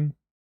gaming,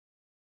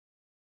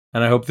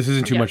 and I hope this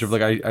isn't too much of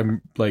Yes. like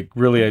I'm like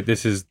really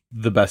this is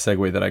the best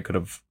segue that I could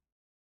have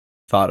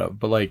thought of.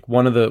 But like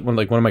one of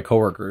my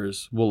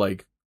coworkers will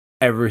like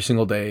every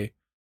single day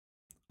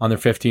on their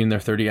 15, their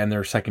 30, and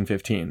their second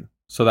 15.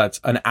 So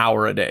that's an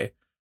hour a day.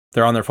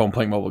 They're on their phone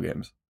playing mobile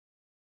games.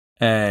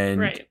 And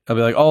Right. I'll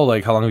be like, oh,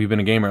 like how long have you been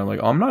a gamer? I'm like,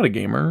 oh, I'm not a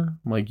gamer.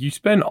 I'm like, you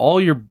spend all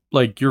your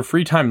like your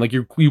free time, like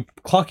you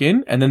clock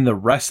in, and then the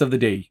rest of the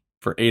day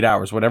for 8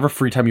 hours, whatever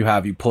free time you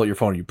have, you pull out your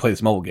phone and you play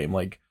this mobile game.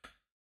 Like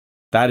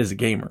that is a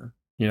gamer,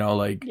 you know,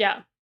 like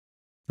Yeah.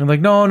 I'm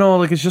like, no,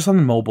 like it's just on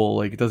the mobile,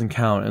 like it doesn't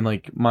count. And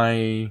like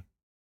my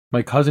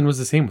cousin was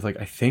the same with like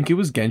I think it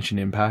was Genshin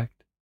Impact.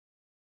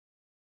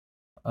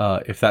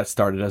 If that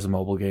started as a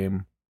mobile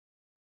game.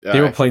 They I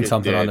were think playing it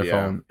something on did, their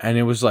phone, and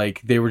it was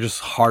like they were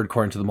just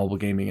hardcore into the mobile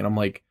gaming, and I'm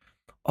like,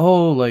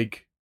 oh,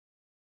 like,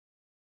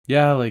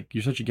 yeah, like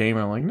you're such a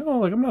gamer. I'm like, no,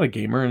 like I'm not a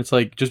gamer, and it's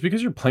like just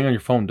because you're playing on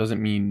your phone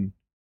doesn't mean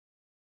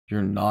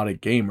you're not a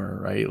gamer,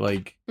 right?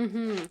 Like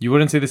Mm-hmm. you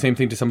wouldn't say the same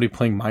thing to somebody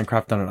playing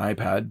Minecraft on an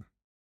iPad.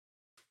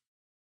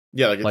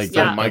 Yeah, like it's Like,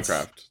 still yeah.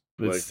 Minecraft.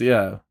 It's Like,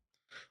 yeah,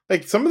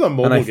 like some of the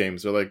mobile I-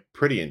 games are like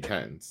pretty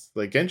intense.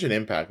 Like Genshin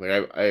Impact,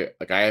 like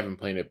I haven't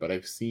played it, but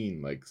I've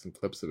seen like some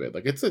clips of it.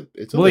 Like it's a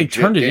well, they legit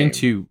turned it game.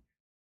 into,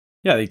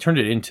 yeah, they turned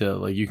it into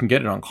like you can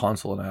get it on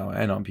console now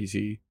and on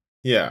PC.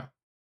 Yeah.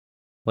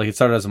 Like it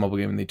started as a mobile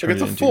game, and they Like turned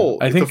it's it a into. full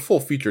I think it's a full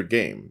featured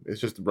game. It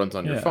just runs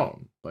on your Yeah.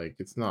 phone. Like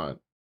it's not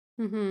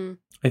Mm-hmm.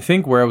 I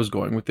think where I was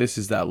going with this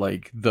is that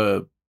like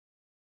the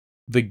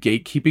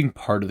gatekeeping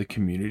part of the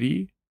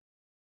community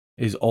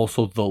is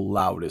also the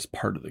loudest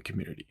part of the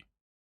community.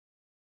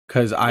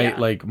 Cause I Yeah.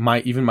 like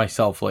even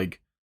myself, like,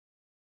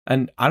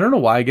 and I don't know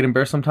why I get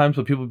embarrassed sometimes,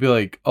 but people be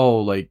like, oh,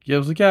 like, yeah, I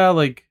was like, yeah,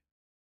 like,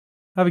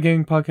 I have a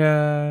gaming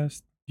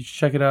podcast. You should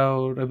check it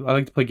out. I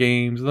like to play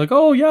games. And like,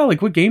 oh yeah,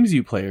 like what games do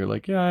you play? Or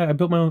like, yeah, I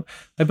built a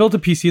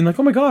PC, and like,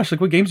 oh my gosh,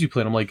 like what games do you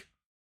play? And I'm like,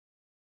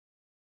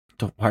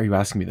 why are you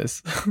asking me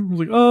this? I was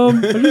like,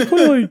 I just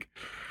play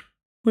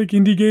like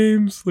indie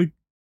games, like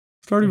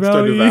Stardew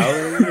Valley,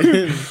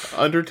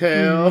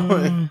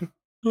 Undertale.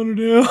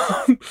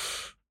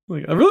 Undertale.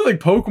 Like I really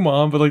like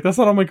Pokemon, but like that's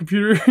not on my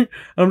computer. And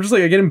I'm just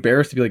like I get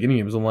embarrassed to be like indie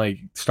games. I'm like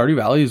Stardew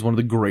Valley is one of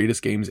the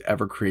greatest games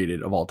ever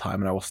created of all time,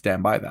 and I will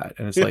stand by that.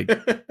 And it's like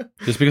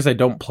just because I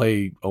don't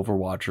play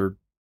Overwatch or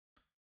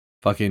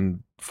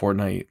fucking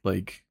Fortnite,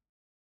 like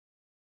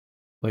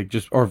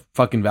just or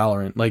fucking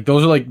Valorant, like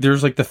those are like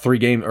there's like the three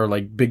game or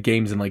like big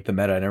games in like the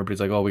meta, and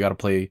everybody's like, oh, we got to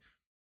play.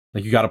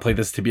 Like you got to play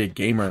this to be a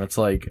gamer, and it's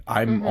like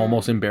I'm Mhm.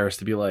 almost embarrassed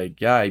to be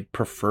like, yeah, I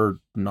prefer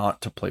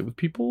not to play with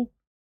people.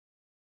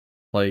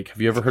 Like,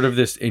 have you ever heard of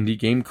this indie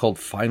game called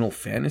Final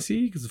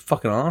Fantasy? Because it's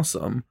fucking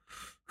awesome.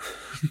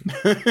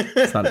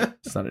 It's not an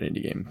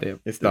indie game.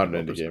 It's not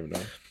an indie game, no.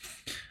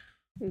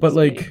 But,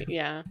 like-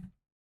 yeah.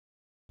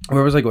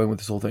 Where was I going with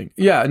this whole thing?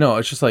 Yeah, no,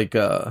 it's just like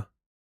I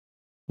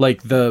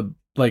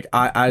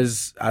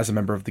as a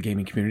member of the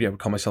gaming community, I would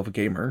call myself a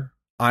gamer.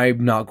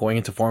 I'm not going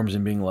into forums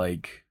and being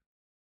like,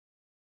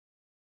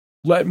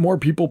 let more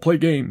people play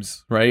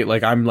games, right?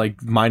 Like I'm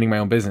like minding my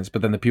own business,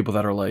 but then the people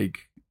that are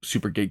like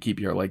super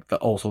gatekeepy are like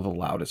also the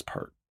loudest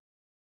part.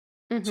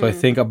 So I Mhm.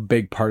 think a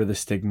big part of the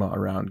stigma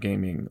around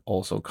gaming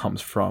also comes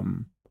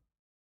from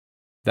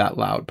that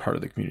loud part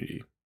of the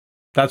community.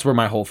 That's where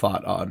my whole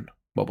thought on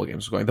mobile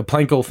games was going. The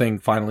Planko thing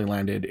finally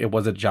landed. It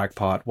was a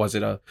jackpot. Was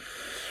it a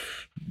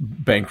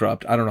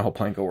bankrupt? I don't know how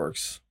Planko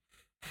works.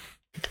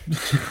 I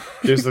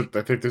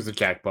think there's a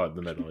jackpot in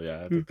the middle.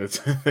 Yeah, I think that's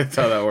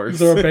how that works. Is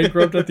there a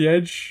bankrupt at the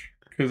edge?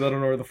 Because I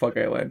don't know where the fuck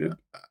I landed.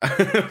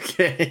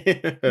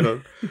 Okay.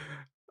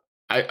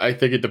 I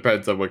think it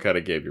depends on what kind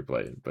of game you're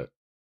playing, but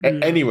Yeah,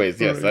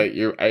 anyways, yes, alright.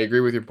 I agree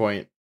with your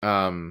point.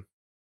 And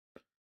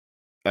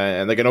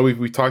like I know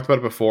we talked about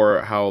it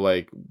before, how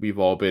like we've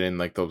all been in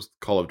like those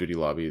Call of Duty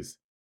lobbies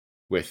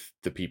with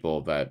the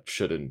people that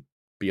shouldn't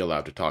be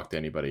allowed to talk to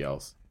anybody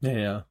else,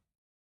 Yeah.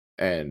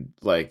 and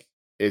like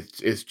it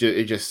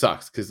just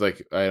sucks because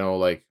like I know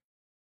like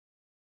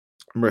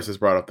Marissa's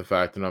brought up the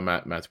fact, and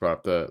Matt's brought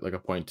up the like a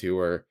point too,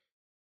 where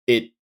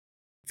it.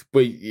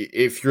 But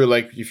if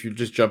you're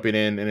just jumping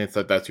in and it's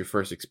like that's your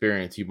first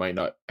experience, you might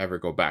not ever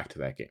go back to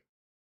that game.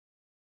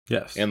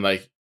 Yes. And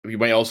like you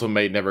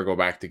might never go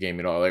back to game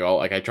at all.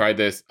 Like I tried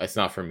this, it's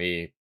not for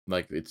me.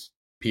 Like it's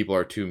people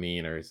are too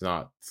mean, or it's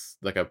not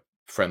like a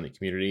friendly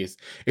community. It's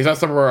not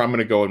somewhere where I'm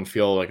gonna go and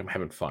feel like I'm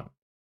having fun.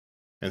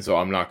 And so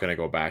I'm not gonna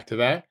go back to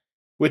that,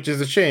 which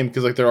is a shame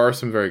because like there are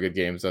some very good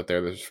games out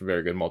there. There's some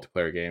very good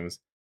multiplayer games,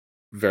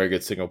 very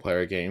good single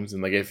player games,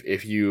 and like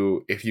if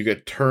you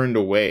get turned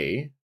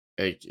away,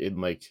 like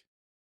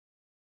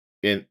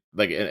in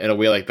a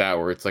way like that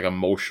where it's like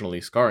emotionally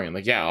scarring,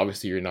 like yeah,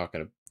 obviously you're not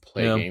going to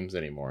play Yeah. games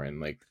anymore.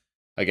 And like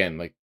again,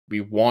 like we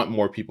want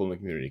more people in the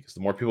community because the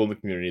more people in the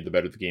community, the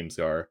better the games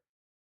are,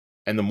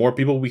 and the more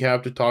people we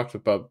have to talk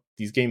about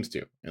these games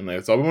to. And like,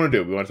 that's all we want to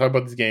do. We want to talk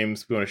about these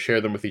games. We want to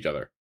share them with each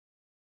other.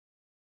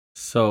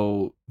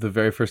 So the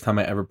very first time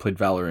I ever played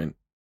Valorant,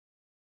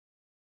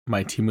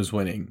 my team was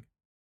winning.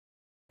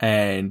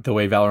 And the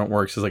way Valorant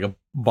works is like a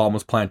bomb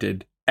was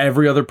planted.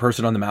 Every other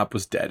person on the map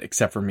was dead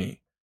except for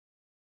me.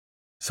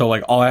 So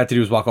like all I had to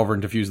do was walk over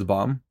and defuse the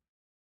bomb.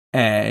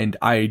 And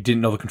I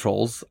didn't know the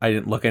controls. I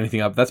didn't look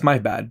anything up. That's my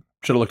bad.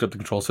 Should have looked up the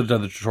controls. Should have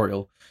done the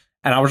tutorial.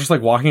 And I was just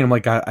like walking and I'm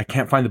like, I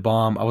can't find the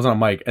bomb. I wasn't on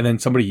mic. And then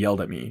somebody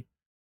yelled at me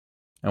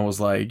and was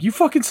like, you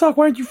fucking suck.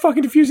 Why aren't you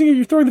fucking defusing it?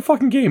 You're throwing the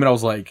fucking game. And I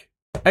was like,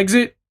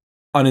 exit,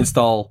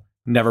 uninstall,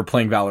 never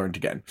playing Valorant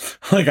again.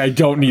 Like I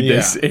don't need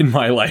this in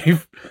my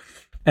life.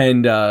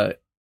 And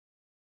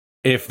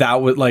if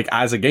that was like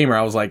as a gamer,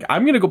 I was like,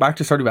 I'm going to go back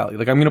to Stardew Valley.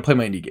 Like I'm going to play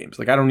my indie games.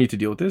 Like I don't need to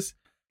deal with this.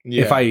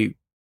 Yeah.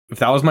 If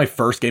that was my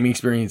first gaming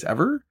experience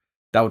ever,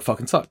 that would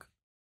fucking suck.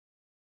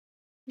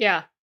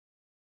 Yeah.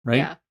 Right?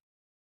 Yeah.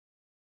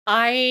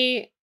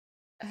 I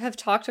have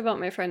talked about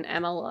my friend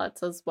Emma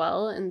lots as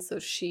well, and so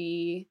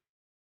she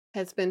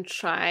has been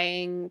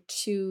trying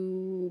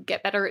to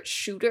get better at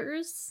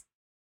shooters,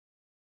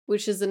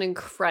 which is an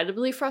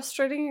incredibly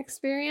frustrating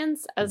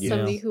experience as Yeah.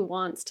 somebody who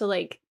wants to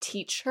like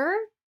teach her.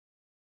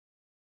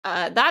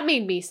 That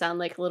made me sound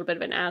like a little bit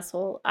of an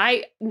asshole.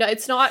 No,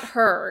 it's not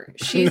her.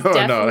 She's No.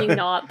 definitely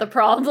not the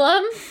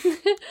problem.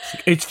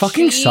 It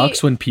fucking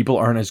sucks when people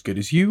aren't as good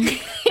as you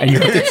and you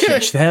have to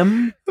teach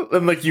them.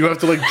 And like you have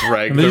to like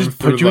drag And they them just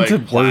through put you like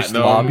into worst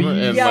platinum lobbies.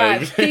 and, Yeah,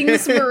 like...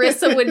 things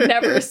Marissa would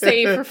never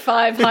say for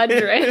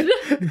 500.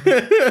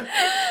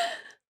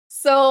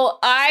 So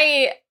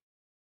I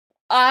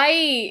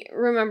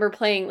remember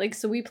playing, like,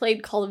 so we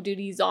played Call of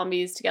Duty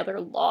Zombies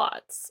together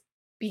lots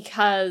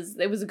because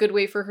it was a good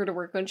way for her to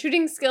work on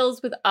shooting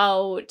skills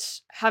without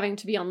having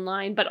to be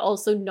online, but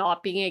also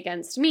not being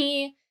against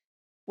me,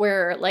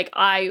 where like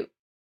I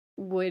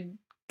would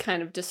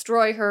kind of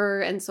destroy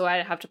her, and so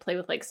I'd have to play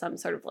with like some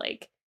sort of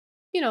like,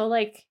 you know,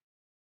 like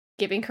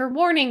giving her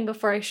warning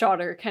before I shot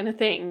her kind of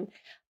thing.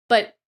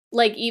 But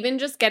like even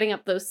just getting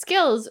up those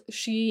skills,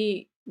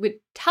 she would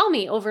tell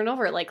me over and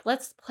over, like,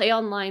 let's play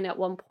online at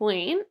one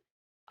point.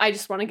 I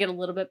just want to get a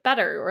little bit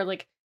better, or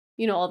like,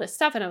 you know, all this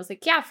stuff. And I was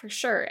like, yeah, for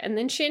sure. And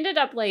then she ended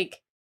up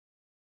like,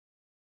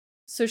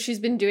 so she's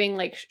been doing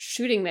like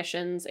shooting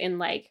missions in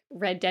like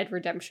Red Dead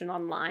Redemption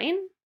Online.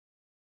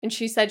 And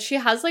she said she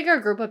has like a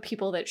group of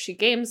people that she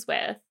games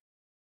with.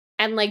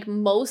 And like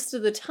most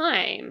of the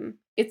time,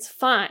 it's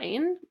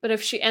fine. But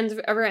if she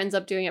ever ends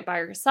up doing it by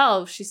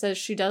herself, she says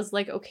she does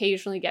like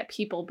occasionally get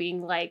people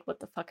being like, what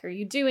the fuck are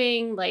you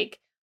doing? Like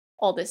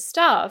all this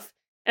stuff.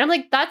 And I'm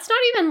like, that's not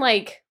even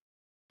like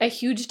a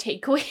huge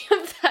takeaway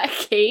of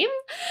that game.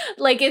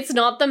 Like it's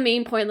not the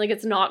main point. Like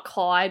it's not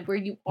COD where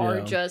you are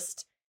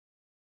just,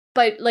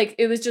 but like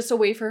it was just a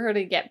way for her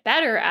to get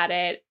better at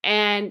it.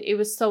 And it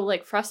was so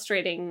like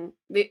frustrating.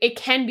 It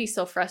can be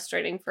so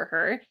frustrating for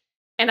her.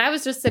 And I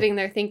was just sitting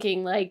there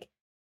thinking like,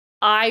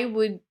 I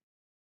would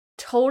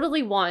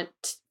totally want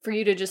for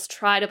you to just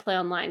try to play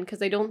online,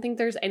 because I don't think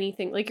there's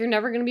anything, like you're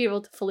never going to be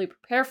able to fully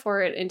prepare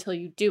for it until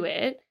you do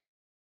it.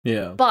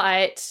 Yeah.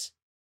 But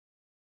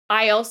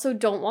I also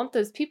don't want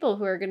those people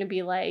who are going to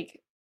be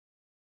like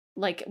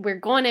we're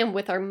going in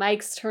with our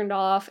mics turned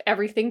off,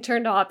 everything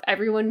turned off,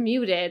 everyone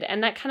muted.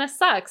 And that kind of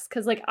sucks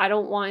because like I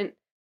don't want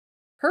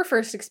her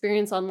first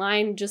experience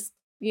online just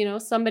you know,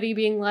 somebody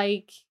being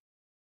like,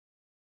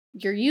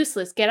 you're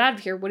useless, get out of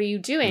here, what are you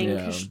doing?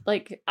 Yeah. 'Cause,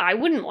 like, I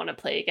wouldn't want to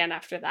play again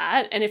after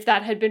that. And if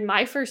that had been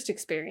my first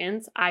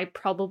experience, I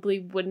probably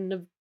wouldn't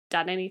have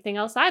done anything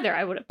else either.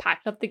 I would have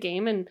packed up the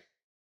game and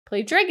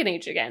played Dragon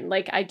Age again.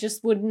 Like, I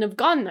just wouldn't have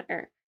gone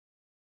there.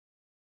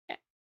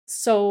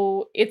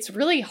 So it's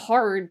really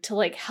hard to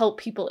like help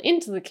people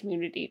into the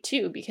community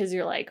too, because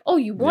you're like, oh,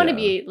 you want to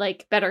be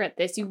like better at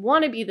this. You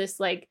want to be this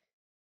like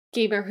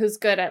gamer who's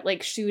good at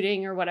like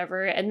shooting or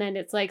whatever. And then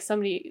it's like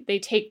they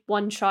take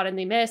one shot and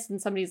they miss,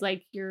 and somebody's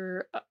like,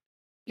 you're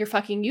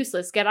fucking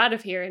useless. Get out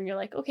of here. And you're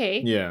like,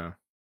 okay, Yeah.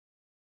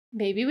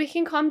 maybe we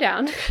can calm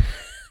down.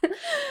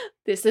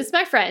 This is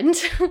my friend.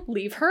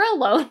 Leave her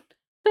alone.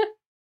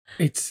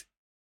 It's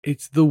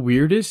the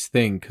weirdest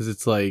thing, because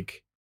it's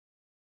like,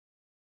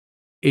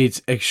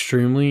 it's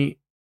extremely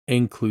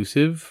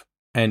inclusive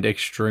and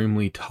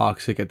extremely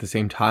toxic at the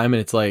same time. And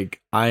it's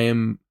like,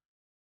 I'm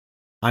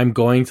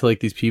going to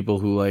like these people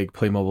who like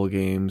play mobile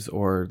games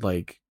or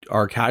like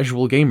are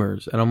casual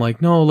gamers, and I'm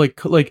like, no, like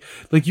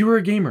you were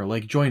a gamer,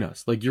 like join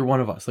us, like you're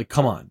one of us, like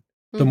come on,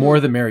 the more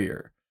the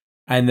merrier.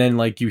 And then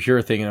like you hear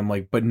a thing and I'm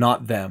like, but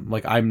not them,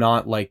 like I'm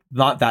not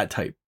that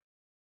type.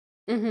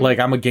 Like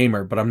I'm a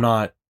gamer, but I'm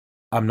not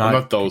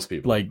those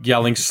people, like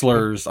yelling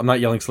slurs. I'm not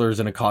yelling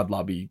slurs in a COD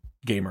lobby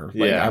gamer.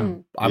 Like, Yeah.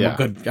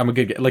 I'm a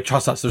good like,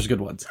 trust us, there's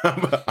good ones.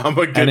 I'm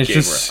a good And it's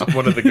gamer. just- I'm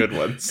one of the good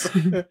ones.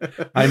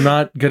 I'm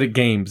not good at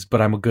games,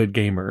 but I'm a good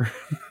gamer.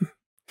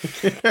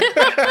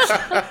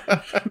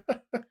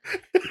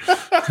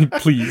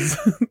 Please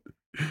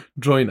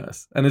join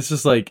us. And it's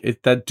just like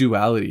that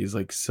duality is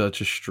like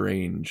such a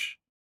strange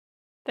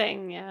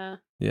Thing, yeah.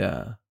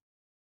 yeah.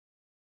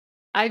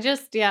 I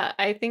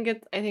think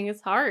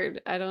it's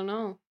hard. I don't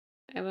know.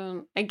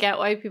 I get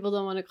why people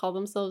don't want to call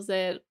themselves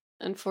it.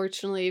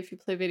 Unfortunately, if you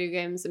play video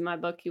games, in my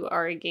book, you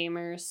are a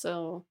gamer.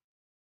 So,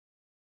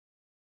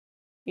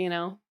 you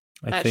know,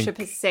 that ship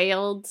has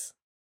sailed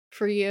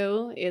for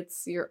you.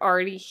 You're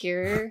already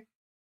here.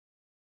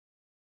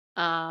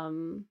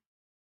 I'll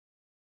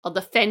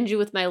defend you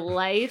with my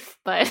life,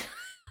 but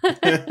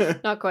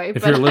not quite.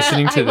 If but you're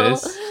listening to I will-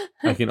 this,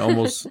 I can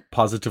almost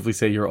positively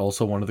say you're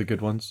also one of the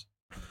good ones.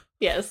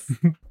 Yes.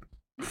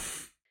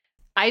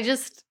 I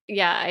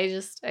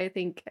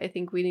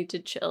think we need to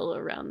chill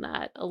around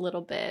that a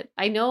little bit.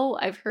 I know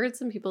I've heard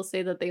some people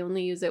say that they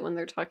only use it when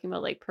they're talking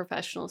about like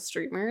professional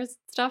streamers and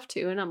stuff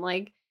too. And I'm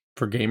like,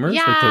 For gamers?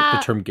 Yeah.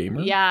 Like the term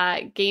gamer? yeah,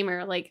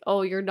 gamer. Like,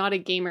 oh, you're not a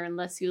gamer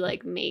unless you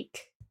like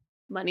make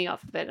money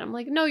off of it. And I'm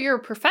like, no, you're a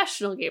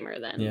professional gamer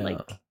then. Yeah.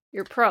 Like,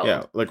 you're pro.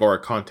 Yeah, like, or a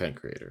content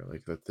creator.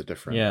 Like, that's the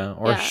difference. Yeah,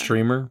 or Yeah. a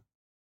streamer,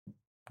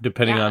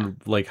 depending Yeah. on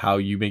like how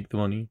you make the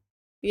money.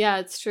 Yeah,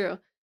 it's true.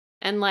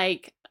 And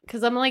like,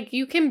 because I'm like,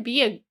 you can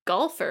be a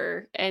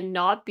golfer and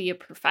not be a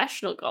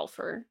professional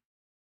golfer.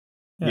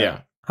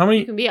 Yeah. How You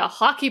many can be a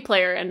hockey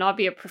player and not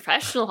be a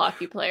professional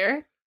hockey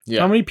player.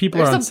 Yeah. how many people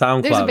There's are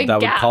on there's a SoundCloud big that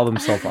would gap. call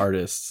themselves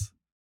artists,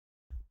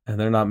 and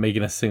they're not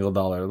making a single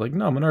dollar? Like,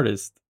 no, I'm an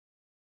artist.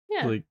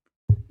 Yeah, Like,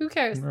 who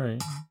cares? all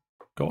right,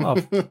 go off.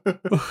 All Good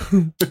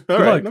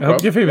right, luck. no I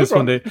hope you're problem, no famous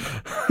one day.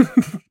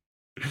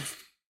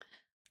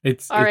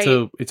 It's All right.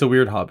 a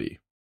weird hobby.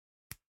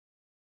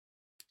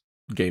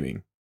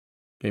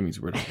 Gaming's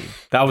a weird hobby.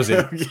 That was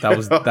it. That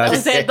was That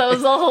was it. That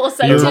was the whole You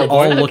sentence. were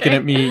all looking Okay.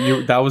 at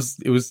me.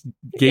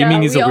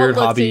 Gaming is we a all weird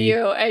looked hobby. At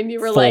you and you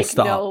were Full like,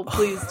 stop. no,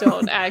 please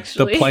don't The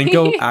actually.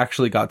 Planko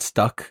actually got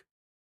stuck.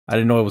 I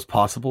didn't know it was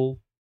possible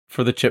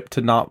for the chip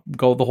to not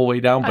go the whole way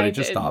down, but I it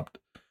just did. stopped.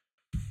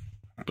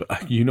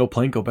 But you know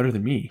Planko better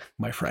than me,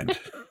 my friend.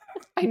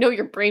 I know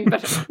your brain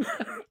better.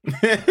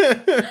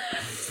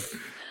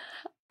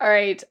 All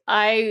right.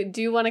 I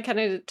do want to kind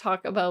of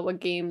talk about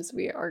what games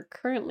we are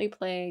currently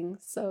playing.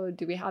 So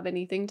do we have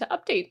anything to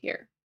update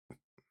here?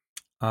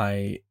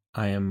 I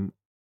am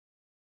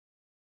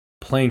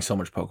playing so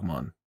much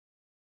Pokemon,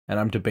 and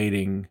I'm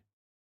debating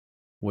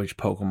which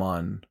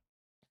Pokemon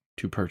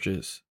to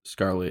purchase,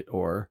 Scarlet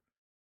or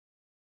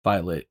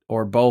Violet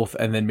or both,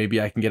 and then maybe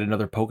I can get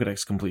another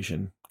Pokedex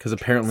completion, because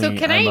apparently So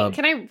can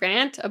I'm I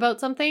rant about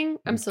something?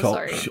 I'm so Go-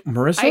 sorry.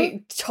 Marissa.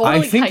 I totally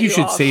I think cut you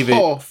should off. save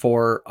Oh. it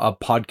for a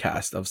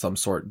podcast of some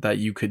sort that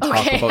you could talk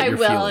Okay, about I your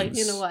will. feelings.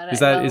 You know what,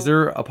 Is I that is will.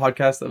 there a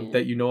podcast Yeah.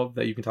 that you know of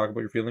that you can talk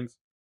about your feelings?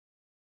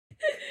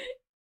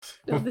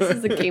 No, this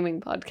is a gaming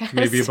podcast.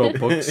 Maybe about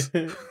books.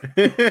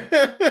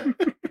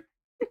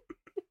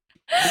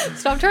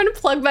 Stop trying to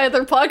plug my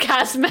other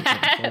podcast,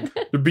 man.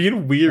 You're being I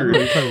don't know weird.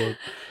 what you're talking about.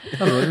 I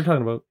don't know what you're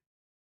talking about.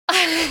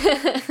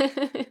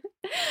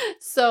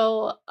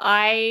 So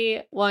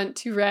I want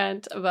to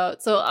rant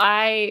about. So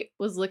I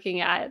was looking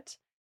at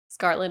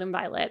Scarlet and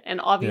Violet, and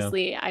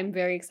obviously I'm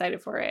very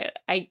excited for it.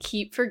 I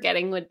keep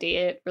forgetting what day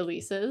it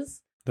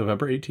releases,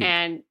 November 18th.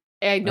 and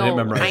I didn't know,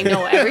 memorize. I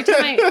know. Every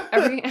time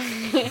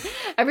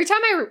every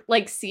time I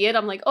like see it,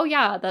 I'm like, oh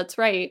yeah, that's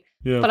right.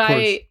 Yeah, But of course.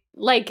 I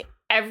like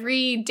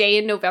every day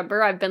in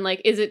November, I've been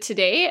like, is it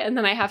today? And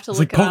then I have to It's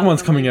look like it up,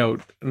 Pokemon's and I'm coming like,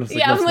 out. And it's like,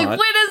 Yeah, no, I'm it's like, not.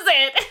 when is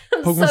it?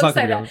 I'm Pokemon's so not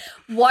excited. coming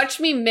out. Watch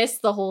me miss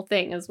the whole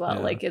thing as well.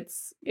 Yeah. Like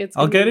it's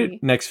I'll get gonna be-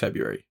 it next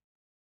February.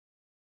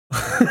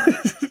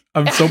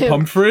 I'm so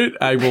pumped for it.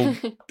 I will.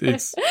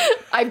 It's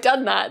I've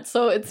done that,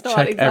 so it's not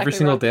check exactly every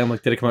single wrong. day. I'm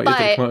like, did it come out yet?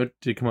 Did it come out?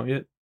 Did it come out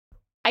yet?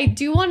 I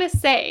do want to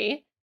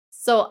say,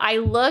 so I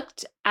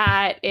looked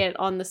at it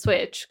on the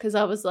Switch because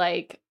I was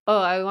like, oh,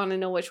 I want to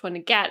know which one to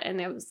get. And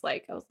I was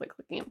like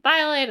looking at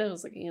Violet, and I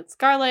was looking at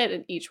Scarlet,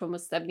 and each one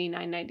was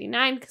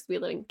 $79.99 because we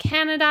live in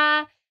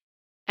Canada.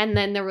 And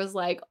then there was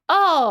like,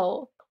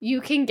 oh,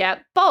 you can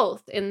get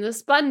both in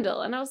this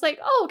bundle. And I was like,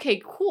 oh,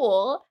 okay,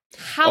 cool.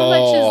 How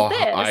much is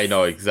this? I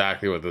know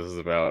exactly what this is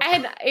about.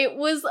 And it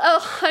was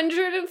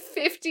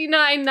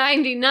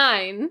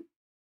 $159.99.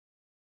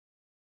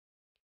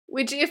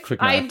 Which, if Quick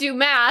I math. do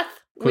math,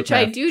 Quick which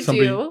I math. do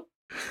Somebody- do,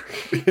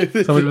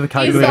 Somebody with a is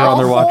calculator a on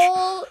their watch.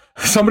 whole-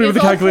 Somebody with a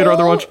is a calculator on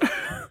their watch.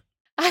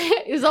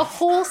 is a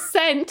whole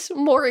cent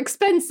more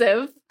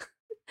expensive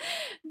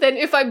than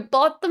if I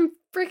bought them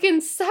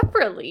freaking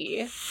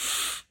separately.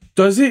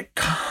 Does it?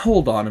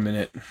 Hold on a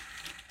minute.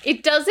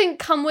 It doesn't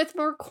come with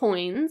more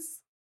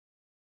coins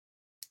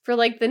for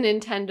like the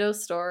Nintendo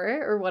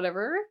store or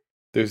whatever.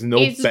 There's no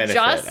It's benefit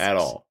just- at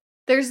all.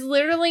 There's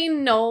literally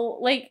no,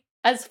 like,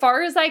 as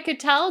far as I could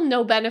tell,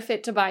 no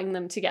benefit to buying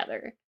them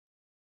together.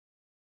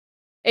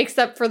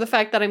 Except for the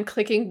fact that I'm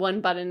clicking one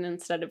button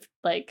instead of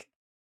like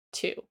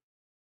two.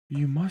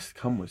 You must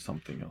come with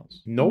something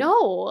else. Nope.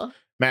 No.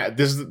 Matt,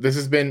 this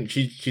has been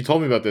she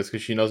told me about this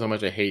because she knows how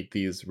much I hate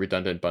these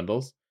redundant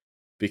bundles.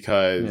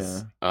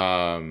 Because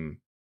I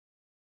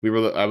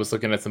was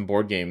looking at some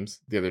board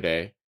games the other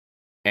day,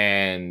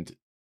 and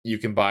you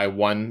can buy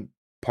one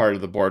part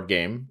of the board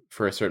game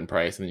for a certain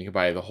price, and then you can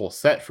buy the whole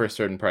set for a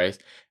certain price,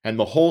 and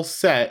the whole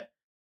set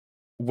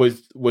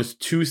was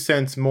 2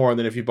 cents more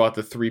than if you bought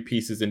the 3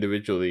 pieces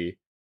individually.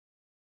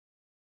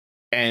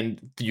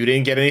 And you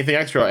didn't get anything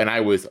extra, and I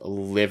was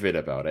livid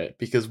about it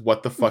because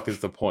what the fuck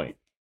is the point?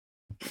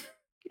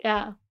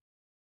 Yeah.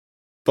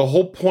 The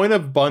whole point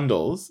of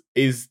bundles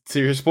is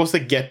you're supposed to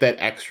get that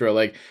extra.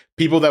 Like,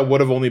 people that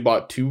would have only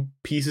bought 2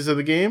 pieces of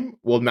the game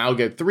will now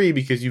get 3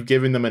 because you've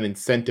given them an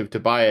incentive to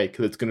buy it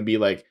because it's going to be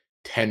like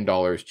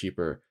 $10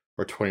 cheaper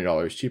or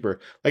 $20 cheaper.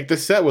 Like, the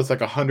set was like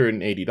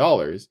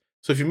 $180.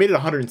 So if you made it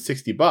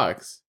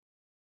 $160,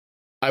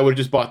 I would have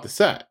just bought the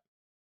set.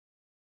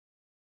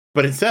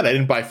 But instead, I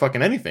didn't buy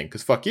fucking anything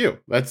because fuck you.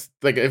 That's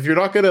like, if you're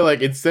not going to like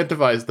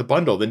incentivize the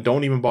bundle, then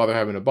don't even bother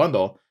having a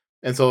bundle.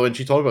 And so when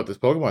she told me about this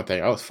Pokemon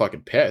thing, I was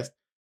fucking pissed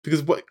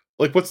because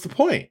what's the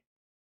point?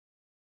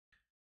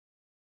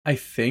 I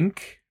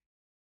think,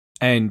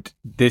 and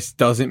this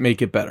doesn't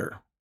make it better.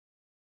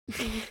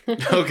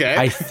 Okay.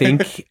 I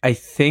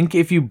think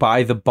if you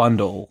buy the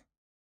bundle,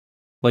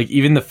 like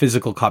even the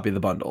physical copy of the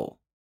bundle,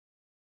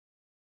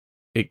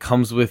 it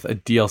comes with a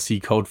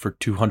DLC code for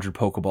 200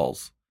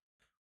 Pokeballs,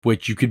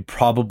 which you could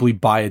probably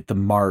buy at the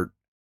mart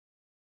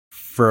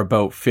for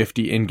about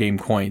 50 in-game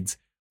coins,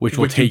 which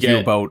will Which you take you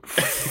get about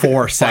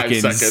 4 5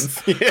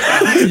 seconds.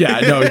 Yeah. Yeah,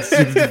 no, it's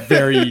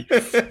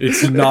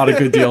not a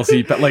good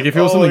DLC. But like, if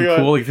it was Oh my something God.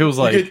 cool, like if it was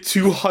like you get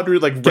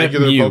 200 like get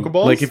regular Mew,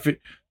 Pokeballs. like if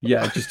it,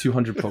 yeah, just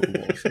 200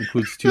 Pokeballs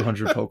includes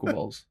 200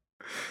 Pokeballs.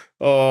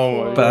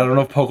 Oh my But I God. don't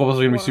know if Pokeballs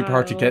are gonna be super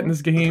hard to get in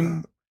this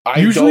game. I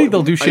Usually don't-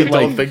 they'll do shit I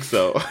don't like- think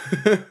so.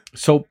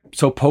 So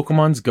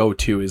Pokemon's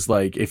go-to is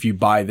like, if you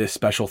buy this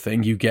special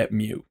thing, you get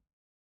Mew.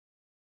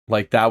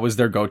 Like, that was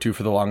their go-to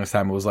for the longest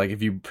time. It was like,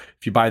 if you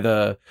buy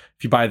the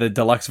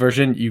deluxe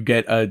version, you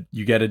get a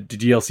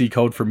DLC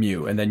code for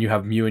Mew, and then you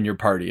have Mew in your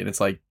party, and it's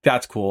like,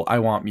 that's cool. I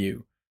want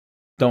Mew.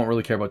 Don't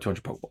really care about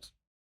 200 Pokeballs.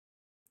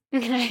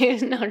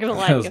 I'm not gonna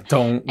lie. Because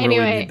don't really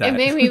Anyway, need that. it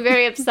made me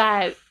very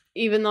upset,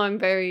 even though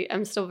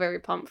I'm still very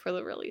pumped for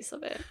the release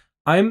of it.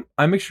 I'm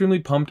extremely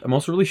pumped. I'm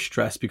also really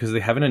stressed because they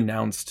haven't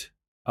announced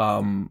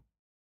the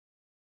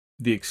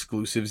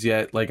exclusives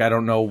yet. Like, I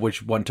don't know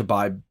which one to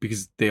buy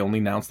because they only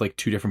announced like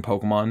 2 different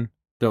Pokemon.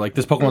 They're like,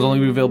 this Pokemon's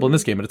only available in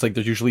this game, but it's like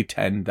there's usually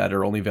 10 that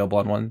are only available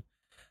on one.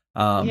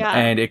 Yeah.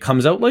 And it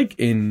comes out like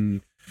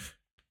in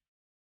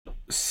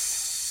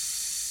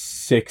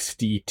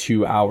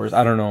 62 hours.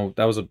 I don't know.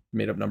 That was a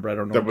made up number. I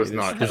don't know. That what was it is.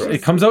 not There's- true.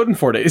 It comes out in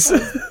 4 days.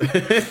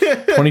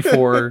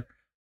 24,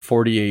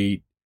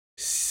 48,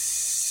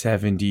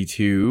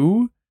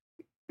 72.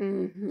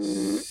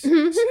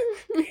 Mhm.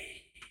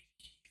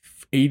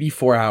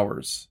 84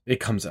 hours it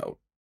comes out.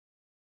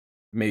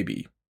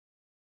 Maybe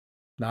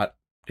not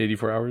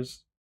 84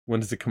 hours. When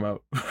does it come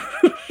out?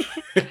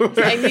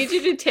 I need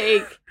you to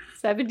take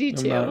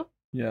 72 I'm not-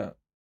 yeah,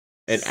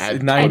 And add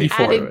and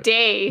 94. add a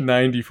day.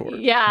 94.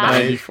 Yeah.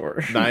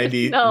 94.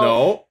 90. No.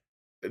 No.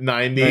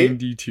 90.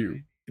 92.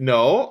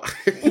 No.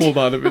 Hold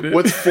on a minute.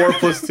 What's 4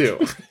 plus 2?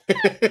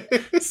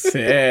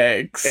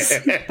 6?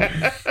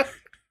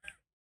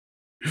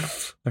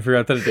 I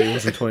forgot that a day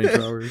wasn't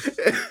 22 hours.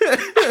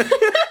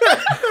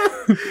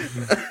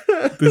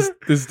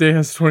 This day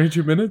has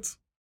 22 minutes.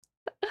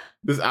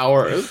 This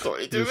hour is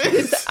 22 This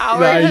minutes. This hour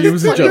Nah, it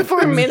was has a joke.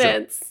 24 It was a joke.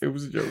 minutes. It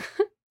was a joke.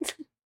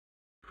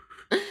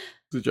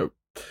 It's a joke.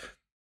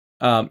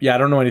 Yeah, I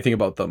don't know anything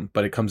about them,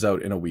 but it comes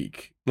out in a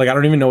week. Like, I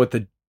don't even know what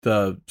the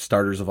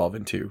starters evolve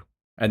into,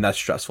 and that's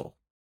stressful.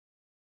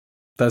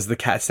 Does the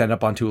cat stand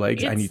up on two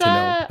legs? I It's, need to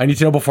know. I need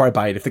to know before I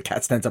buy it if the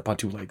cat stands up on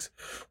two legs.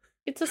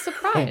 It's a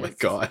surprise. Oh my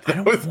god. I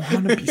don't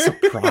want to be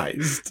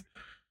surprised.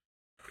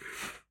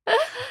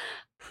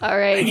 All I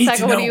right, need to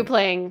Saka, what are you know.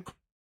 playing?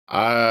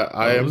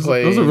 I am those,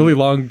 playing. Those are really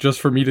long just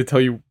for me to tell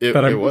you It-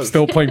 that it I'm was.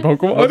 still playing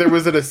Pokemon. Well, there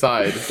was an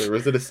aside.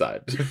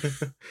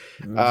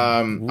 I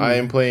am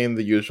Ooh. playing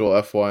the usual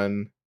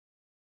F1,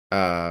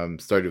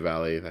 Stardew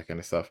Valley, that kind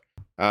of stuff.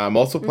 I'm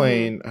also Mhm.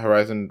 playing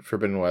Horizon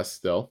Forbidden West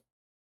still.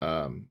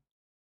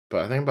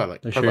 But I think about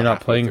like. Are you probably sure you're about not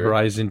halfway playing through.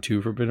 Horizon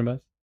 2 Forbidden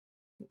West?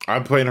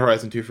 I'm playing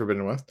Horizon 2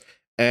 Forbidden West,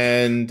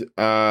 and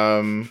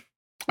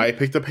I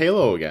picked up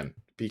Halo again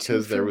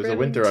because there was a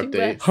winter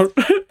Forbidden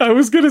update. I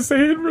was gonna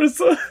say it,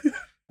 Marissa.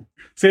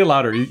 Say it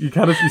louder. You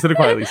said it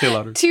quietly. Say it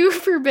louder. 2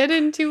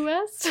 Forbidden 2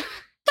 West?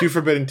 2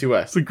 Forbidden 2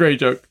 West. It's a great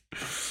joke.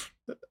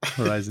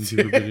 Horizon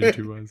 2 Forbidden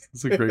 2 West.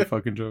 It's a great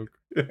fucking joke.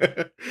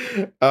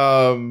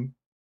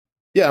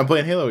 Yeah, I'm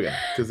playing Halo again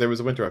because there was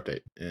a winter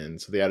update,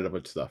 and so they added a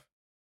bunch of stuff.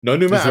 No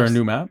new maps. Is there a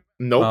new map?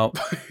 Nope.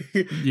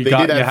 You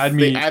had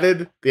me.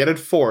 They added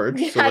Forge.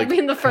 You so had like me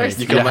in the first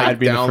you You can round. had like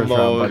me in the first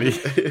round,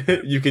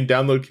 download. You can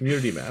download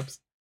community maps.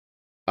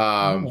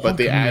 want But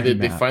they community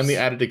They finally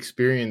maps. added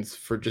experience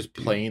for just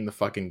playing the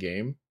fucking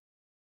game.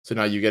 So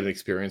now you get an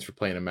experience for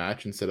playing a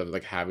match instead of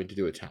like having to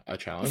do a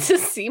challenge.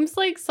 This seems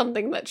like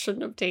something that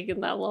shouldn't have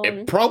taken that long.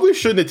 It probably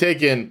shouldn't have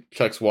taken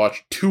Chuck's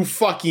Watch 2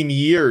 fucking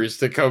years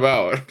to come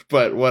out,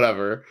 but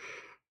whatever.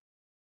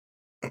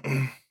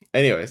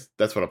 Anyways,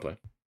 that's what I'm playing.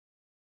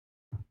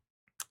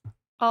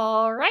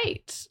 All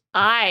right.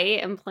 I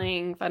am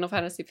playing Final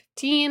Fantasy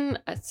 15,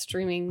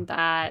 streaming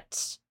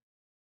that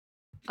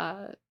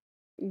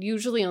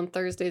usually on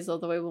Thursdays,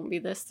 although it won't be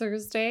this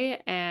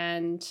Thursday.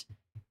 And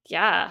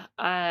yeah,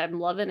 I'm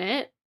loving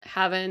it.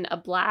 Having a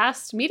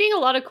blast. Meeting a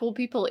lot of cool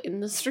people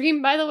in the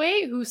stream, by the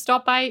way, who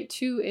stop by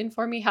to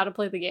inform me how to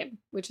play the game,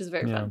 which is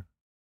very Yeah. fun.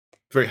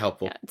 Very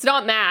helpful. Yeah. It's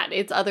not Matt,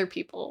 it's other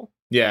people.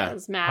 Yeah.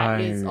 Because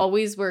Matt is I-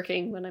 always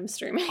working when I'm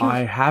streaming. I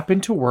happen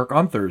to work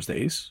on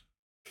Thursdays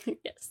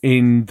Yes.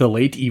 in the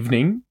late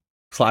evening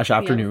 /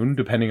 afternoon,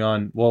 depending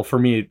on. Well, for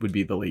me, it would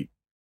be the late.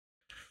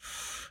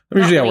 I'm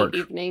usually Not at late work.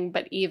 evening,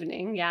 but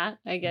evening. Yeah,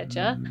 I get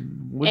ya.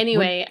 What-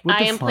 Anyway, what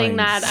I am playing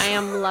that. defines- I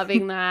am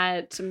loving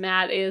that.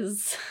 Matt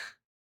is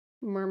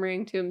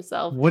murmuring to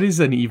himself. What is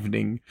an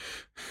evening?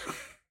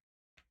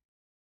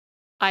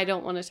 I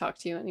don't want to talk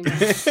to you anymore.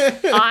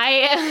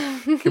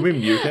 I Can we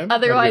mute him?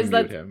 Otherwise,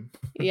 How do we mute that's him?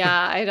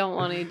 yeah. I don't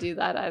want to do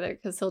that either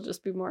because he'll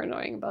just be more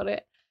annoying about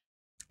it.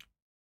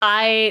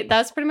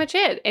 That's pretty much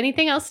it.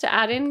 Anything else to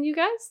add in, you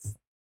guys?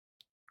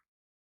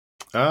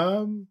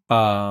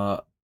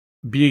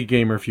 Be a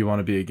gamer if you want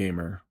to be a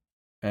gamer,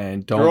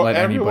 and don't Girl, let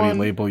anybody everyone-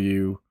 label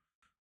you.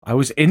 I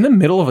was in the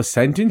middle of a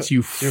sentence. You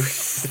Everyone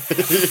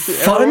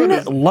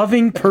is-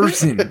 fun-loving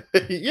person.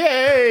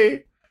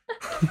 Yay!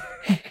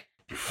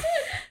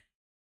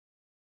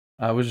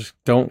 I was just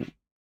don't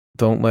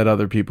let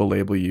other people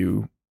label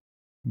you.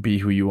 Be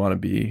who you want to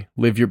be.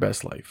 Live your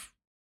best life.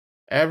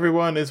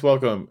 Everyone is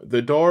welcome.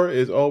 The door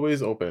is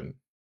always open.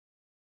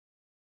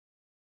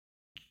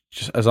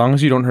 Just as long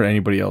as you don't hurt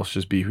anybody else,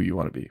 just be who you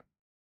want to be.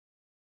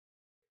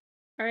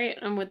 All right,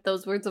 and with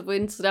those words of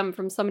wisdom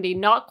from somebody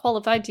not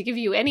qualified to give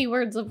you any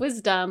words of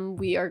wisdom,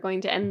 we are going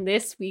to end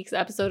this week's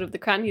episode of the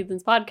Crown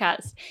Heathens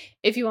podcast.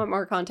 If you want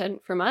more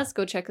content from us,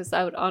 go check us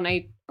out on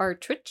our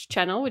Twitch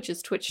channel, which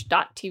is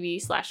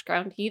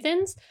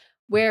twitch.tv/crownheathens,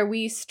 where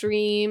we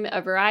stream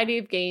a variety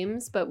of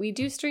games, but we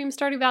do stream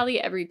Stardew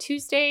Valley every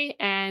Tuesday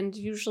and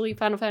usually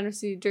Final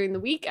Fantasy during the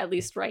week, at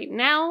least right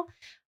now,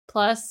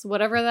 plus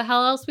whatever the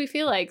hell else we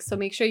feel like. So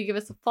make sure you give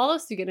us a follow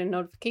so you get a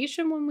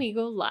notification when we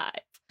go live.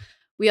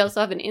 We also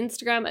have an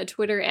Instagram, a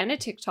Twitter, and a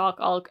TikTok,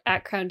 all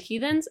at Crowned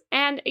Heathens,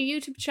 and a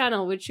YouTube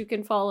channel, which you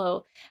can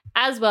follow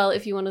as well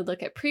if you want to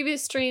look at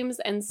previous streams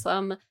and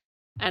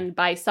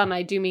by some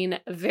I do mean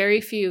very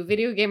few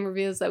video game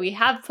reviews that we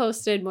have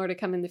posted, more to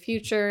come in the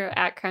future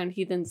at Crowned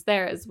Heathens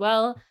there as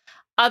well.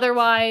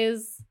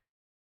 Otherwise,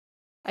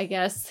 I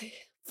guess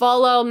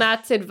follow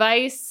Matt's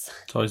advice.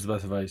 It's always the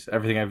best advice.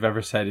 Everything I've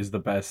ever said is the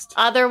best.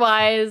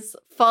 Otherwise,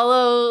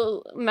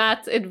 follow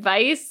Matt's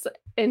advice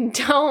and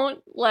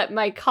don't let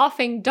my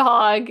coughing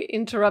dog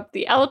interrupt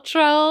the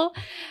outro.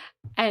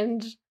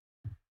 And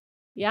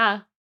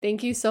yeah,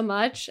 thank you so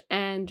much.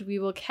 And we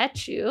will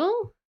catch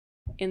you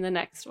in the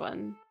next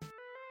one.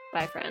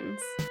 Bye, friends.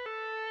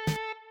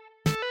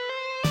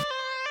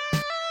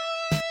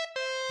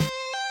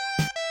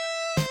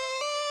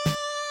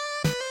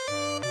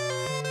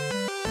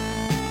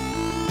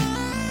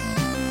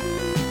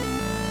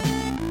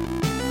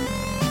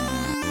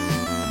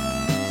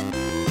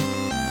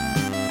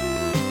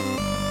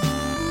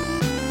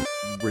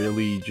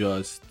 Really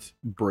just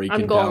breaking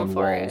I'm going down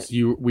for walls.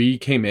 it. We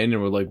came in and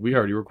we're like, we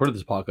already recorded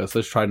this podcast.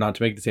 Let's try not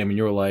to make the same. And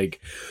you were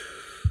like,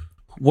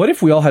 what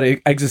if we all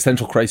had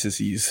existential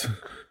crises?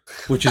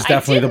 Which is I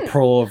definitely the didn't.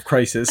 pro of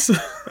crisis.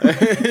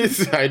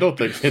 I don't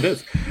think it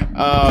is.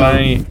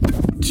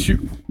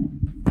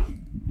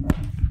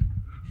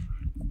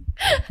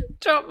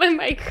 Drop my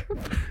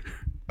microphone.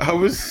 I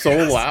was so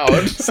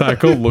loud.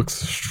 Sacco looks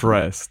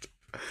stressed.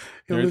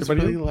 It was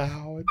really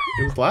loud.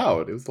 It was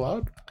loud. It was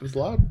loud. It was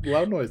loud.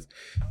 Loud noise.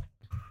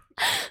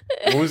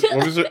 What was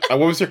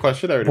your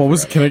question? I already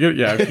forgot. Can I get?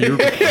 Yeah. Can you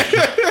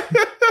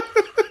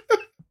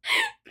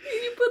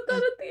put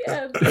that at the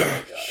end? Oh my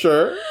God.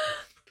 Sure.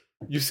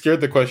 You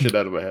scared the question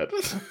out of my head.